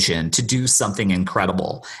unique vision, to do something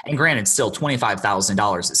incredible. And granted, still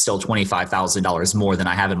 $25,000 is still $25,000 more than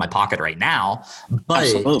I have in my pocket right now. But,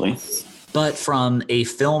 absolutely. But from a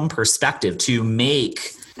film perspective, to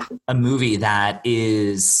make a movie that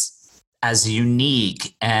is as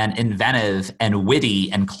unique and inventive and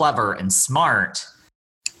witty and clever and smart,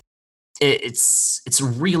 it's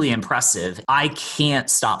really impressive. I can't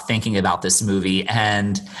stop thinking about this movie,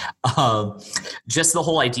 and just the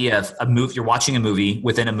whole idea of a movie. You're watching a movie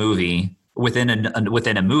within a movie within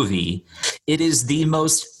a movie. It is the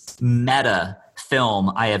most meta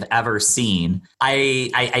film I have ever seen.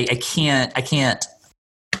 I can't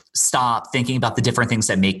stop thinking about the different things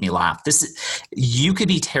that make me laugh. You could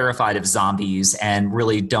be terrified of zombies and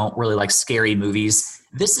really don't really like scary movies.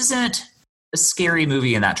 This isn't a scary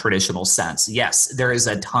movie in that traditional sense. Yes, there is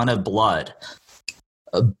a ton of blood,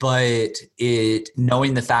 but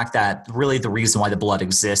knowing the fact that really the reason why the blood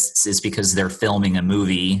exists is because they're filming a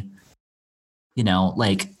movie,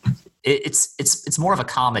 it's more of a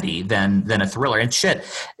comedy than a thriller. And shit,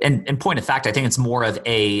 and point of fact, I think it's more of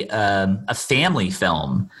a family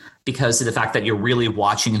film because of the fact that you're really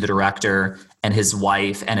watching the director and his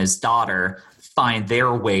wife and his daughter find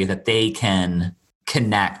their way that they can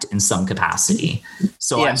connect in some capacity.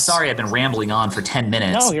 So yes. I'm sorry I've been rambling on for 10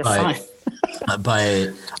 minutes. No, you're fine.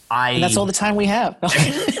 But and that's all the time we have.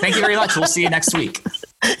 Thank you very much. We'll see you next week.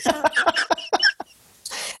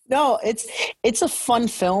 No, it's a fun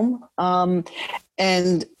film. And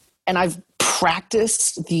I've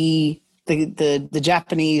practiced the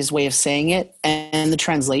Japanese way of saying it and the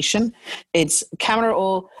translation. It's Kamera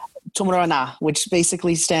o Tomorana, which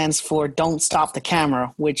basically stands for "Don't Stop the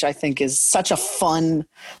Camera," which I think is such a fun.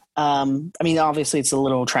 Obviously it's a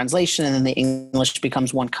literal translation, and then the English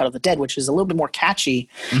becomes "One Cut of the Dead," which is a little bit more catchy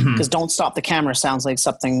because "Don't Stop the Camera" sounds like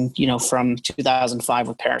something from 2005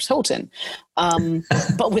 with Paris Hilton.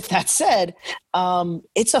 But with that said,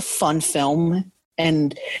 it's a fun film,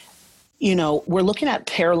 and we're looking at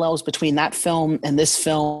parallels between that film and this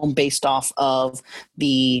film based off of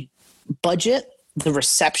the budget, the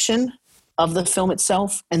reception of the film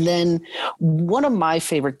itself. And then one of my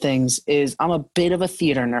favorite things is I'm a bit of a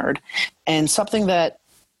theater nerd, and something that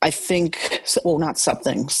I think, someone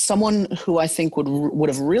who I think would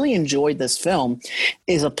have really enjoyed this film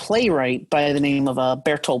is a playwright by the name of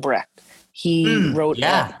Bertolt Brecht. He wrote,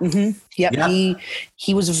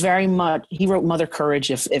 he was very much, he wrote Mother Courage.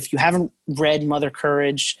 If you haven't read Mother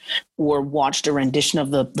Courage or watched a rendition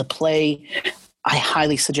of the play, I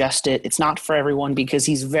highly suggest it. It's not for everyone because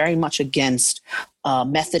he's very much against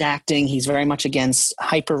method acting. He's very much against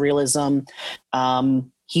hyperrealism.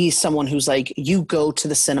 He's someone who's like, you go to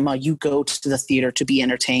the cinema, you go to the theater to be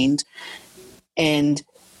entertained. And,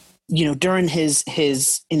 during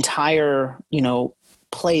his entire,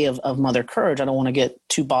 play of Mother Courage, I don't want to get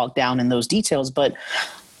too bogged down in those details, but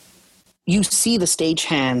you see the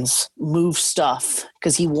stagehands move stuff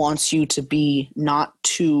because he wants you to be not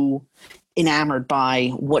too enamored by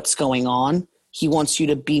what's going on. He wants you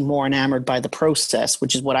to be more enamored by the process,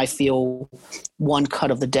 which is what I feel One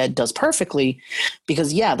Cut of the Dead does perfectly.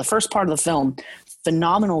 Because the first part of the film,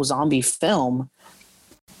 phenomenal zombie film,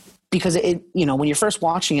 because it, when you're first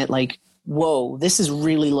watching it, like, whoa, this is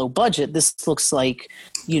really low budget. This looks like,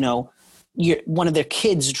 one of their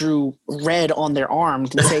kids drew red on their arm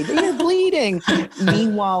to say they're bleeding.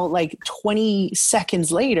 Meanwhile, like 20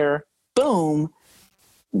 seconds later, boom,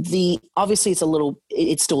 obviously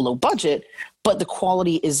it's still low budget, but the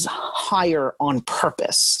quality is higher on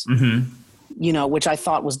purpose, which I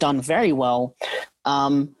thought was done very well.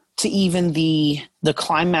 To even the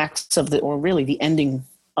climax of the ending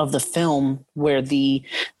of the film, where the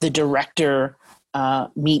director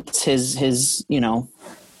meets his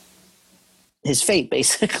his fate,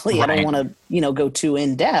 basically. Right. I don't want to, go too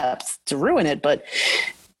in depth to ruin it, but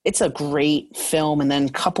it's a great film. And then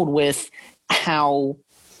coupled with how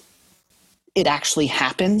it actually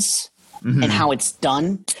happens and how it's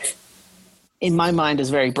done, in my mind,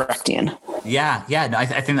 is very Brechtian. Yeah. No, I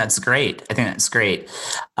think that's great.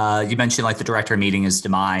 You mentioned like the director meeting his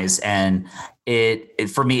demise, and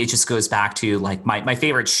it for me, it just goes back to like my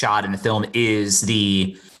favorite shot in the film is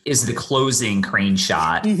the closing crane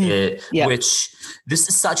shot, which this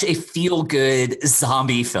is such a feel good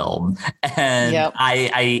zombie film, and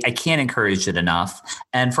I can't encourage it enough.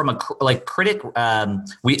 And from a critic,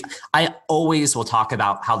 I always will talk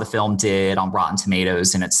about how the film did on Rotten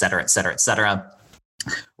Tomatoes and et cetera, et cetera, et cetera.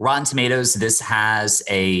 Rotten Tomatoes, this has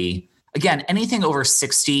again, anything over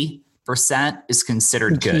 60% is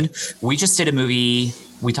considered good. We just did a movie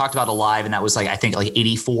we talked about Alive, and that was I think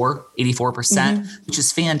 84%, which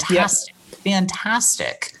is fantastic.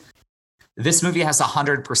 Fantastic. This movie has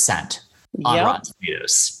 100% on Rotten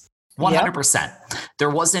Tomatoes. 100%. There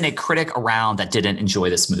wasn't a critic around that didn't enjoy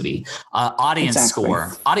this movie. Audience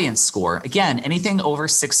score. Again, anything over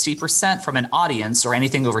 60% from an audience or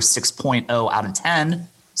anything over 6.0 out of 10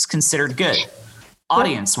 is considered good.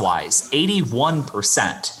 Audience-wise,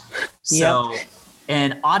 81%. So,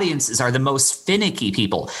 and audiences are the most finicky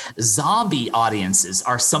people. Zombie audiences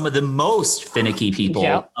are some of the most finicky people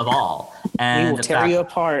of all. And we will tear you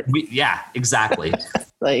apart. Exactly.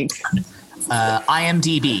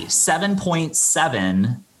 IMDb,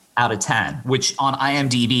 7.7 out of 10, which on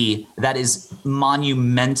IMDb, that is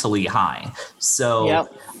monumentally high. So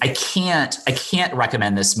I can't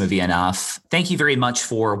recommend this movie enough. Thank you very much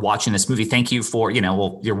for watching this movie. Thank you for,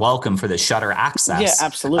 you're welcome for the Shudder access. Yeah,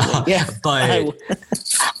 absolutely. But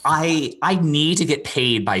I need to get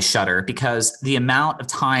paid by Shudder, because the amount of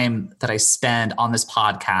time that I spend on this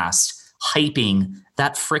podcast hyping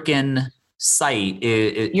that frickin' site,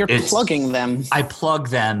 you're plugging them. I plug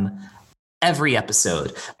them every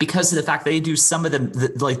episode because of the fact that they do some of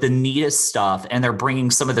the neatest stuff, and they're bringing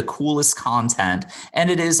some of the coolest content. And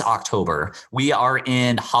it is October. We are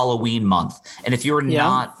in Halloween month. And if you're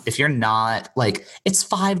not it's $5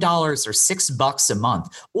 or $6 a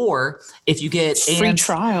month, or if you get free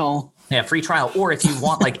trial. Yeah, free trial. Or if you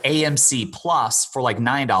want AMC Plus for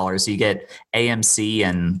 $9, you get AMC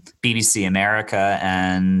and BBC America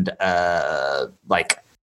and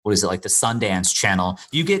what is it, the Sundance Channel?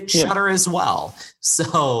 You get Shudder as well.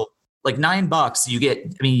 So $9, you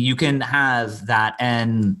get. You can have that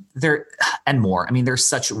and more. There's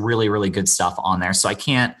such really, really good stuff on there. So I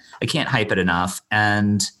can't hype it enough.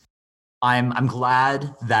 And I'm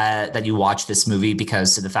glad that you watched this movie,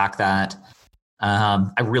 because of the fact that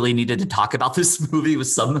I really needed to talk about this movie with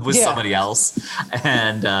somebody else,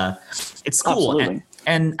 and it's cool.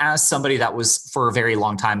 And as somebody that was for a very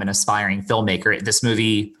long time an aspiring filmmaker, this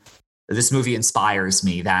movie inspires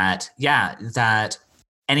me that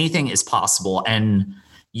anything is possible, and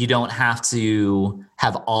you don't have to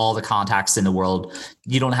have all the contacts in the world.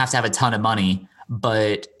 You don't have to have a ton of money.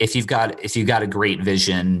 But if you've got a great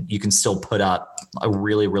vision, you can still put up a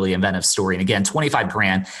really, really inventive story. And again,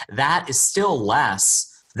 $25,000, that is still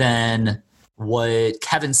less than what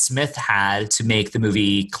Kevin Smith had to make the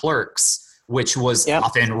movie Clerks, which was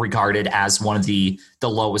often regarded as one of the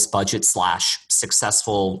lowest budget /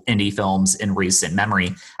 successful indie films in recent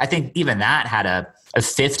memory. I think even that had a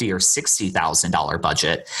 $50,000 or $60,000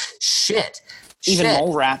 budget. Even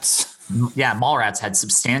Mallrats. Yeah, Mallrats had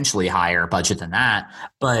substantially higher budget than that,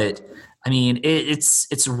 but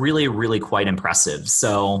it's really, really quite impressive.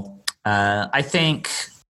 So I think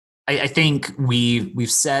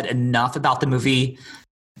we've said enough about the movie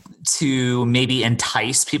to maybe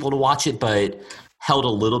entice people to watch it, but held a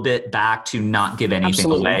little bit back to not give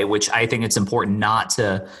anything away, which I think it's important not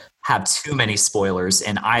to have too many spoilers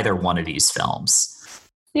in either one of these films.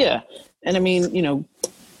 Yeah, and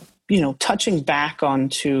touching back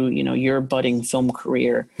onto, your budding film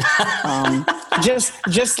career,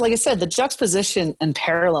 just like I said, the juxtaposition and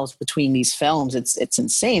parallels between these films, it's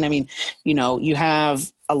insane. You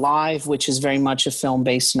have Alive, which is very much a film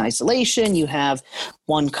based in isolation. You have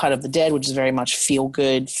One Cut of the Dead, which is very much feel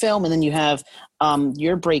good film. And then you have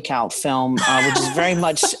your breakout film, which is very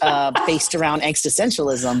much based around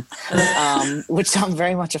existentialism, which I'm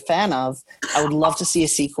very much a fan of. I would love to see a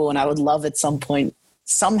sequel, and I would love at some point,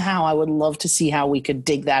 somehow I would love to see how we could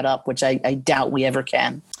dig that up, which I doubt we ever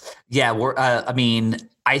can. Yeah,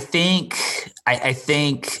 I think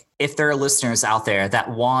if there are listeners out there that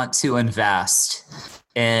want to invest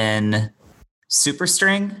in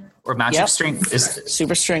Superstring or Magic String,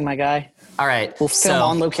 Superstring, my guy. All right. We'll film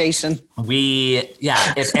on location.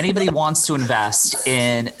 If anybody wants to invest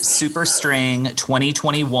in Super String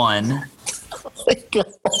 2021,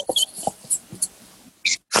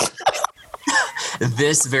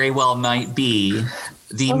 this very well might be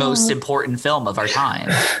the most important film of our time.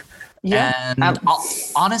 Yeah. And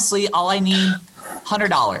honestly, all I need, $100.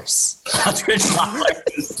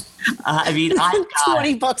 $100. I mean, I've got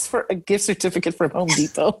 $20 for a gift certificate from Home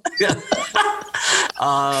Depot. Yeah,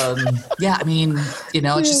 I mean,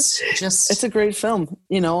 just it's a great film.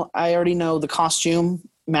 I already know the costume.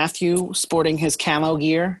 Matthew sporting his camo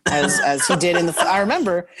gear as he did in the. I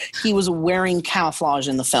remember he was wearing camouflage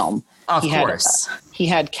in the film. Of course, he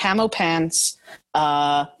had camo pants,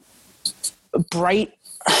 bright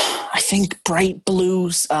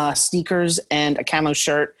blue sneakers, and a camo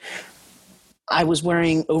shirt. I was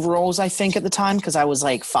wearing overalls, I think, at the time because I was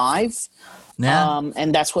like 5. Yeah.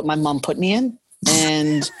 And that's what my mom put me in.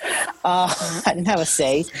 And I didn't have a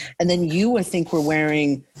say. And then you, I think, were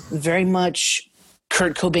wearing very much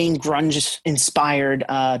Kurt Cobain grunge-inspired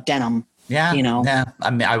denim. Yeah. Yeah.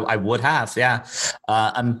 I mean, I would have. Yeah.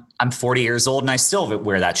 I'm 40 years old and I still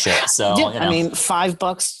wear that shit. So, yeah, I mean,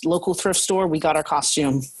 $5 local thrift store. We got our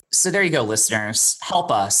costume. So there you go, listeners.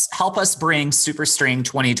 Help us bring Super String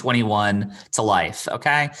 2021 to life.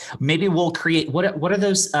 Okay. Maybe we'll create, what are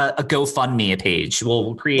those, a GoFundMe page.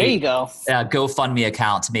 We'll create there you go. A GoFundMe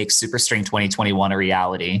account to make Super String 2021 a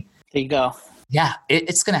reality. There you go. Yeah.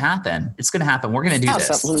 It's going to happen. It's going to happen. We're going to do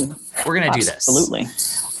this. We're going to do this. Absolutely.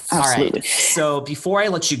 All right. So before I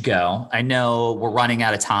let you go, I know we're running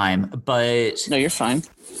out of time, but no, you're fine.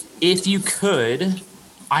 If you could,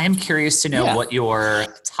 I am curious to know what your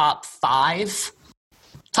top 5,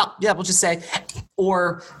 we'll just say,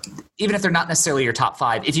 or even if they're not necessarily your top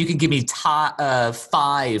 5, if you could give me top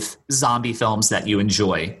 5 zombie films that you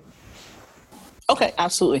enjoy. Okay,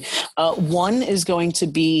 absolutely. One is going to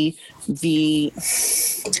be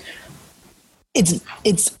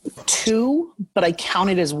it's 2, but I count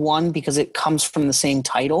it as 1 because it comes from the same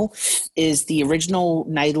title, is the original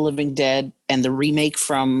Night of the Living Dead and the remake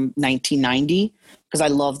from 1990. Because I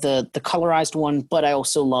love the colorized one, but I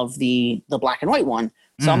also love the black and white one.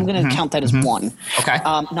 So I'm going to count that as 1. Okay.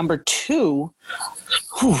 Number 2,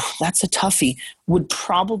 that's a toughie, would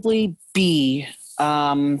probably be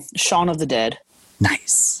Shaun of the Dead.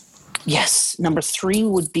 Nice. Yes. Number 3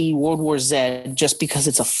 would be World War Z, just because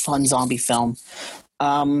it's a fun zombie film.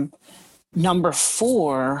 Number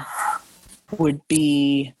 4 would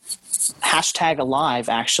be #Alive,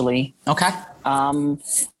 actually. Okay. And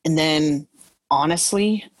then,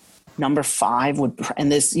 honestly, number 5 would, and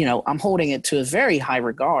this, I'm holding it to a very high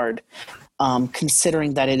regard,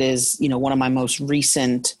 considering that it is, one of my most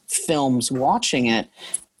recent films watching it,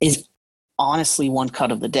 is honestly One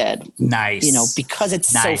Cut of the Dead. Nice. Because it's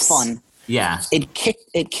so fun. Yeah. It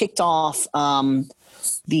kicked off,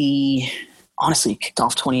 honestly, it kicked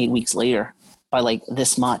off 28 weeks later by like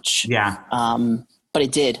this much. Yeah. But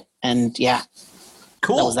it did. And yeah.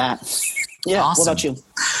 Cool. That was that. Yeah. Awesome. What about you?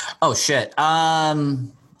 Oh shit. I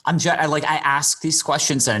ask these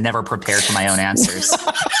questions and I never prepared for my own answers.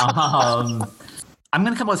 I'm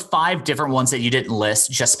going to come up with 5 different ones that you didn't list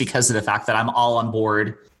just because of the fact that I'm all on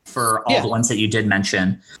board for all the ones that you did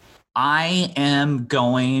mention. I'm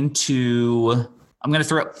going to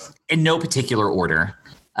throw in no particular order.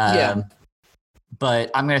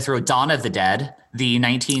 But I'm going to throw Dawn of the Dead, the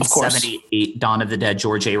 1978 Dawn of the Dead,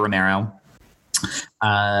 George A. Romero.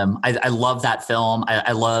 I love that film.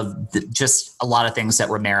 I love just a lot of things that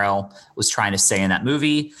Romero was trying to say in that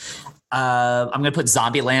movie. I'm going to put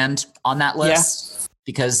Zombieland on that list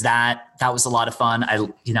because that was a lot of fun. I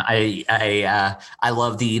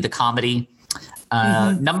love the comedy.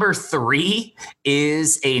 Number 3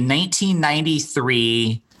 is a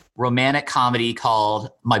 1993 romantic comedy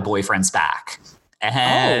called My Boyfriend's Back.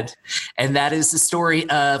 And that is the story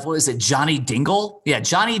of, what is it, Johnny Dingle? Yeah,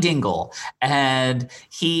 Johnny Dingle. And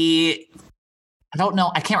I don't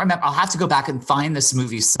know, I can't remember. I'll have to go back and find this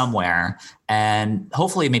movie somewhere. And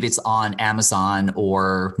hopefully maybe it's on Amazon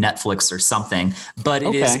or Netflix or something. But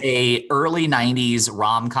it is a early 90s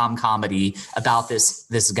rom-com comedy about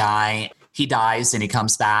this guy. He dies and he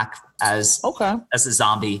comes back as a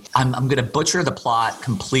zombie. I'm going to butcher the plot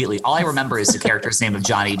completely. All I remember is the character's name of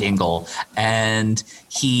Johnny Dingle, and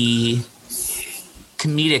he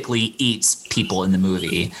comedically eats people in the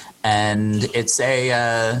movie. And it's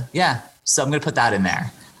so I'm going to put that in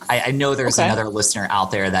there. I know there's another listener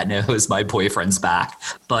out there that knows My Boyfriend's Back,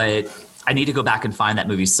 but I need to go back and find that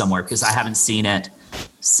movie somewhere because I haven't seen that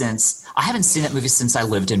movie since I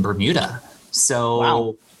lived in Bermuda.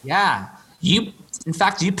 So yeah, In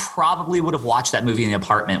fact, you probably would have watched that movie in the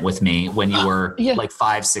apartment with me when you were like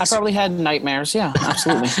 5, 6. I probably had nightmares. Yeah,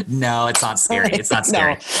 absolutely. No, it's not scary. It's not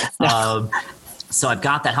scary. No. So I've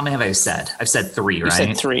got that. How many have I said? I've said 3, right? You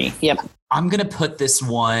said 3. Yep. I'm going to put this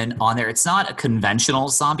one on there. It's not a conventional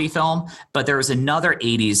zombie film, but there was another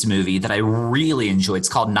 80s movie that I really enjoyed. It's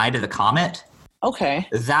called Night of the Comet. Okay.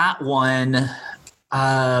 That one,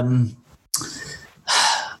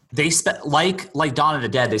 they spent like Dawn of the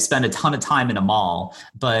Dead. They spend a ton of time in a mall,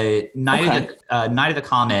 but Night of the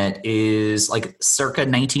Comet is like circa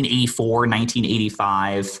 1984,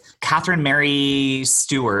 1985. Catherine Mary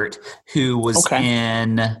Stewart, who was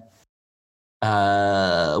in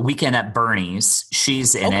Weekend at Bernie's,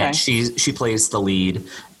 she's in it. She plays the lead,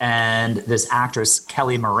 and this actress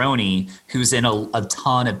Kelly Maroney, who's in a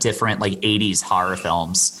ton of different like 80s horror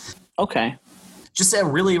films. Okay, just a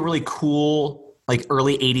really, really cool, like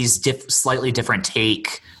early 80s slightly different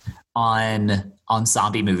take on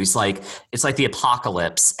zombie movies. Like it's like the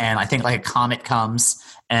apocalypse, and I think like a comet comes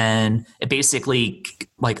and it basically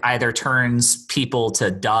like either turns people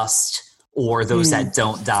to dust or those that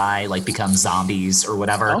don't die like become zombies or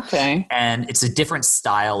whatever. Okay. And it's a different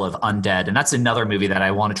style of undead, and that's another movie that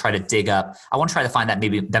I want to try to dig up. I want to try to find that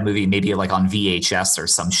movie maybe like on VHS or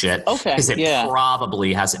some shit. Okay. Because it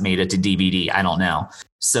probably hasn't made it to DVD. I don't know.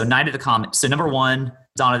 So Night of the Comet. So number 1,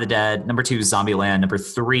 Dawn of the Dead. Number 2, Zombieland. Number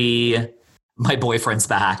 3, My Boyfriend's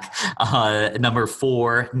Back. Number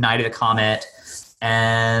 4, Night of the Comet.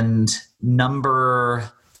 And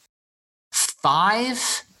number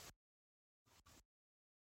 5,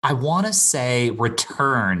 I want to say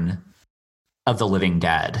Return of the Living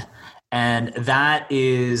Dead. And that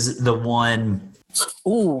is the one.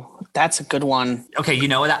 Ooh, that's a good one. Okay, you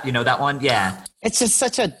know that one? Yeah. It's just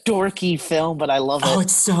such a dorky film, but I love it. Oh,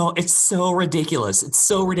 it's so ridiculous. It's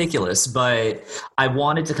so ridiculous. But I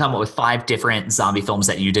wanted to come up with 5 different zombie films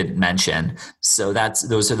that you didn't mention. So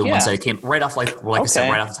those are the ones that came right off, like I said,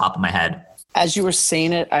 right off the top of my head. As you were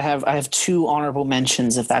saying it, I have 2 honorable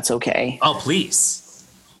mentions, if that's okay. Oh, please.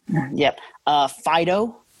 Yep.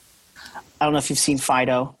 Fido. I don't know if you've seen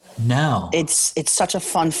Fido. No. It's such a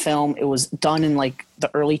fun film. It was done in like the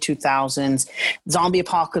early 2000s. Zombie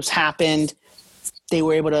apocalypse happened. They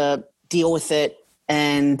were able to deal with it,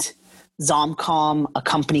 and Zomcom, a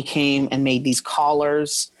company, came and made these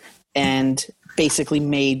collars and basically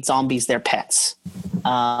made zombies their pets.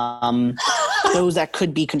 Those that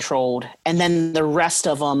could be controlled. And then the rest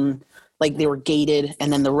of them, like they were gated,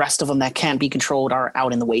 and then the rest of them that can't be controlled are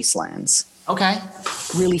out in the wastelands. Okay.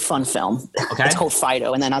 Really fun film. Okay. It's called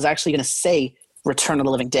Fido. And then I was actually going to say Return of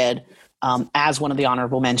the Living Dead as one of the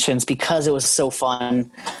honorable mentions because it was so fun.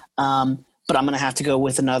 But I'm going to have to go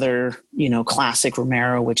with another, classic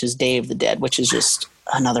Romero, which is Day of the Dead, which is just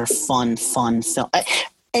another fun film.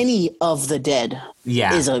 Any of the Dead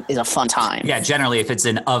is a fun time. Yeah, generally, if it's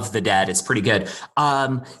an Of the Dead, it's pretty good.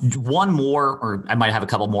 One more, or I might have a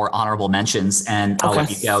couple more honorable mentions, and I'll let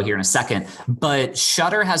you go here in a second. But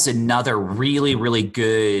Shudder has another really, really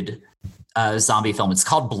good zombie film. It's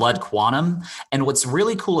called Blood Quantum. And what's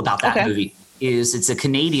really cool about that movie is it's a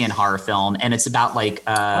Canadian horror film, and it's about like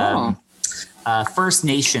First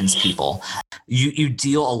Nations people. You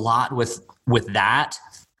deal a lot with that.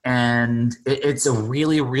 And it's a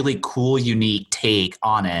really, really cool, unique take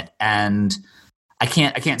on it. And I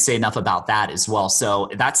can't say enough about that as well. So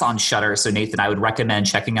that's on Shudder. So Nathan, I would recommend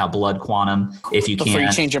checking out Blood Quantum if you can. Before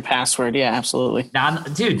you change your password. Yeah, absolutely. Now,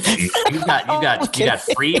 dude, you got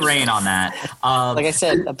free reign on that. Like I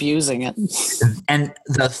said, abusing it. And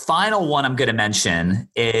the final one I'm going to mention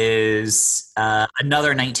is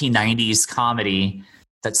another 1990s comedy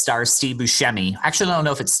that stars Steve Buscemi. Actually, I don't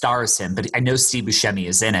know if it stars him, but I know Steve Buscemi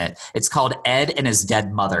is in it. It's called Ed and His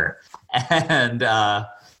Dead Mother. And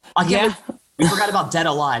we forgot about Dead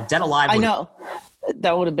Alive. Dead Alive. I know.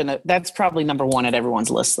 That would have been that's probably number 1 at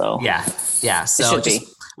everyone's list, though. Yeah. So just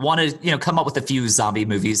want to come up with a few zombie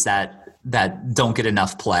movies that don't get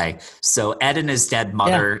enough play. So Ed and His Dead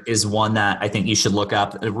Mother is one that I think you should look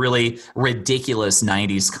up. A really ridiculous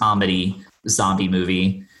 90s comedy zombie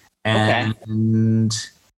movie. And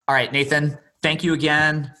all right, Nathan, thank you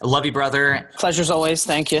again. I love you, brother. Pleasure's always.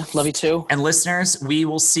 Thank you. Love you too. And listeners, we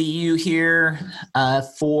will see you here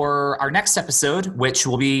for our next episode, which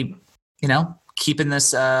will be, keeping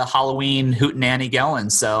this Halloween hootenanny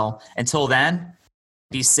going. So until then,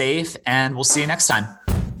 be safe, and we'll see you next time.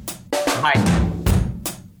 Bye.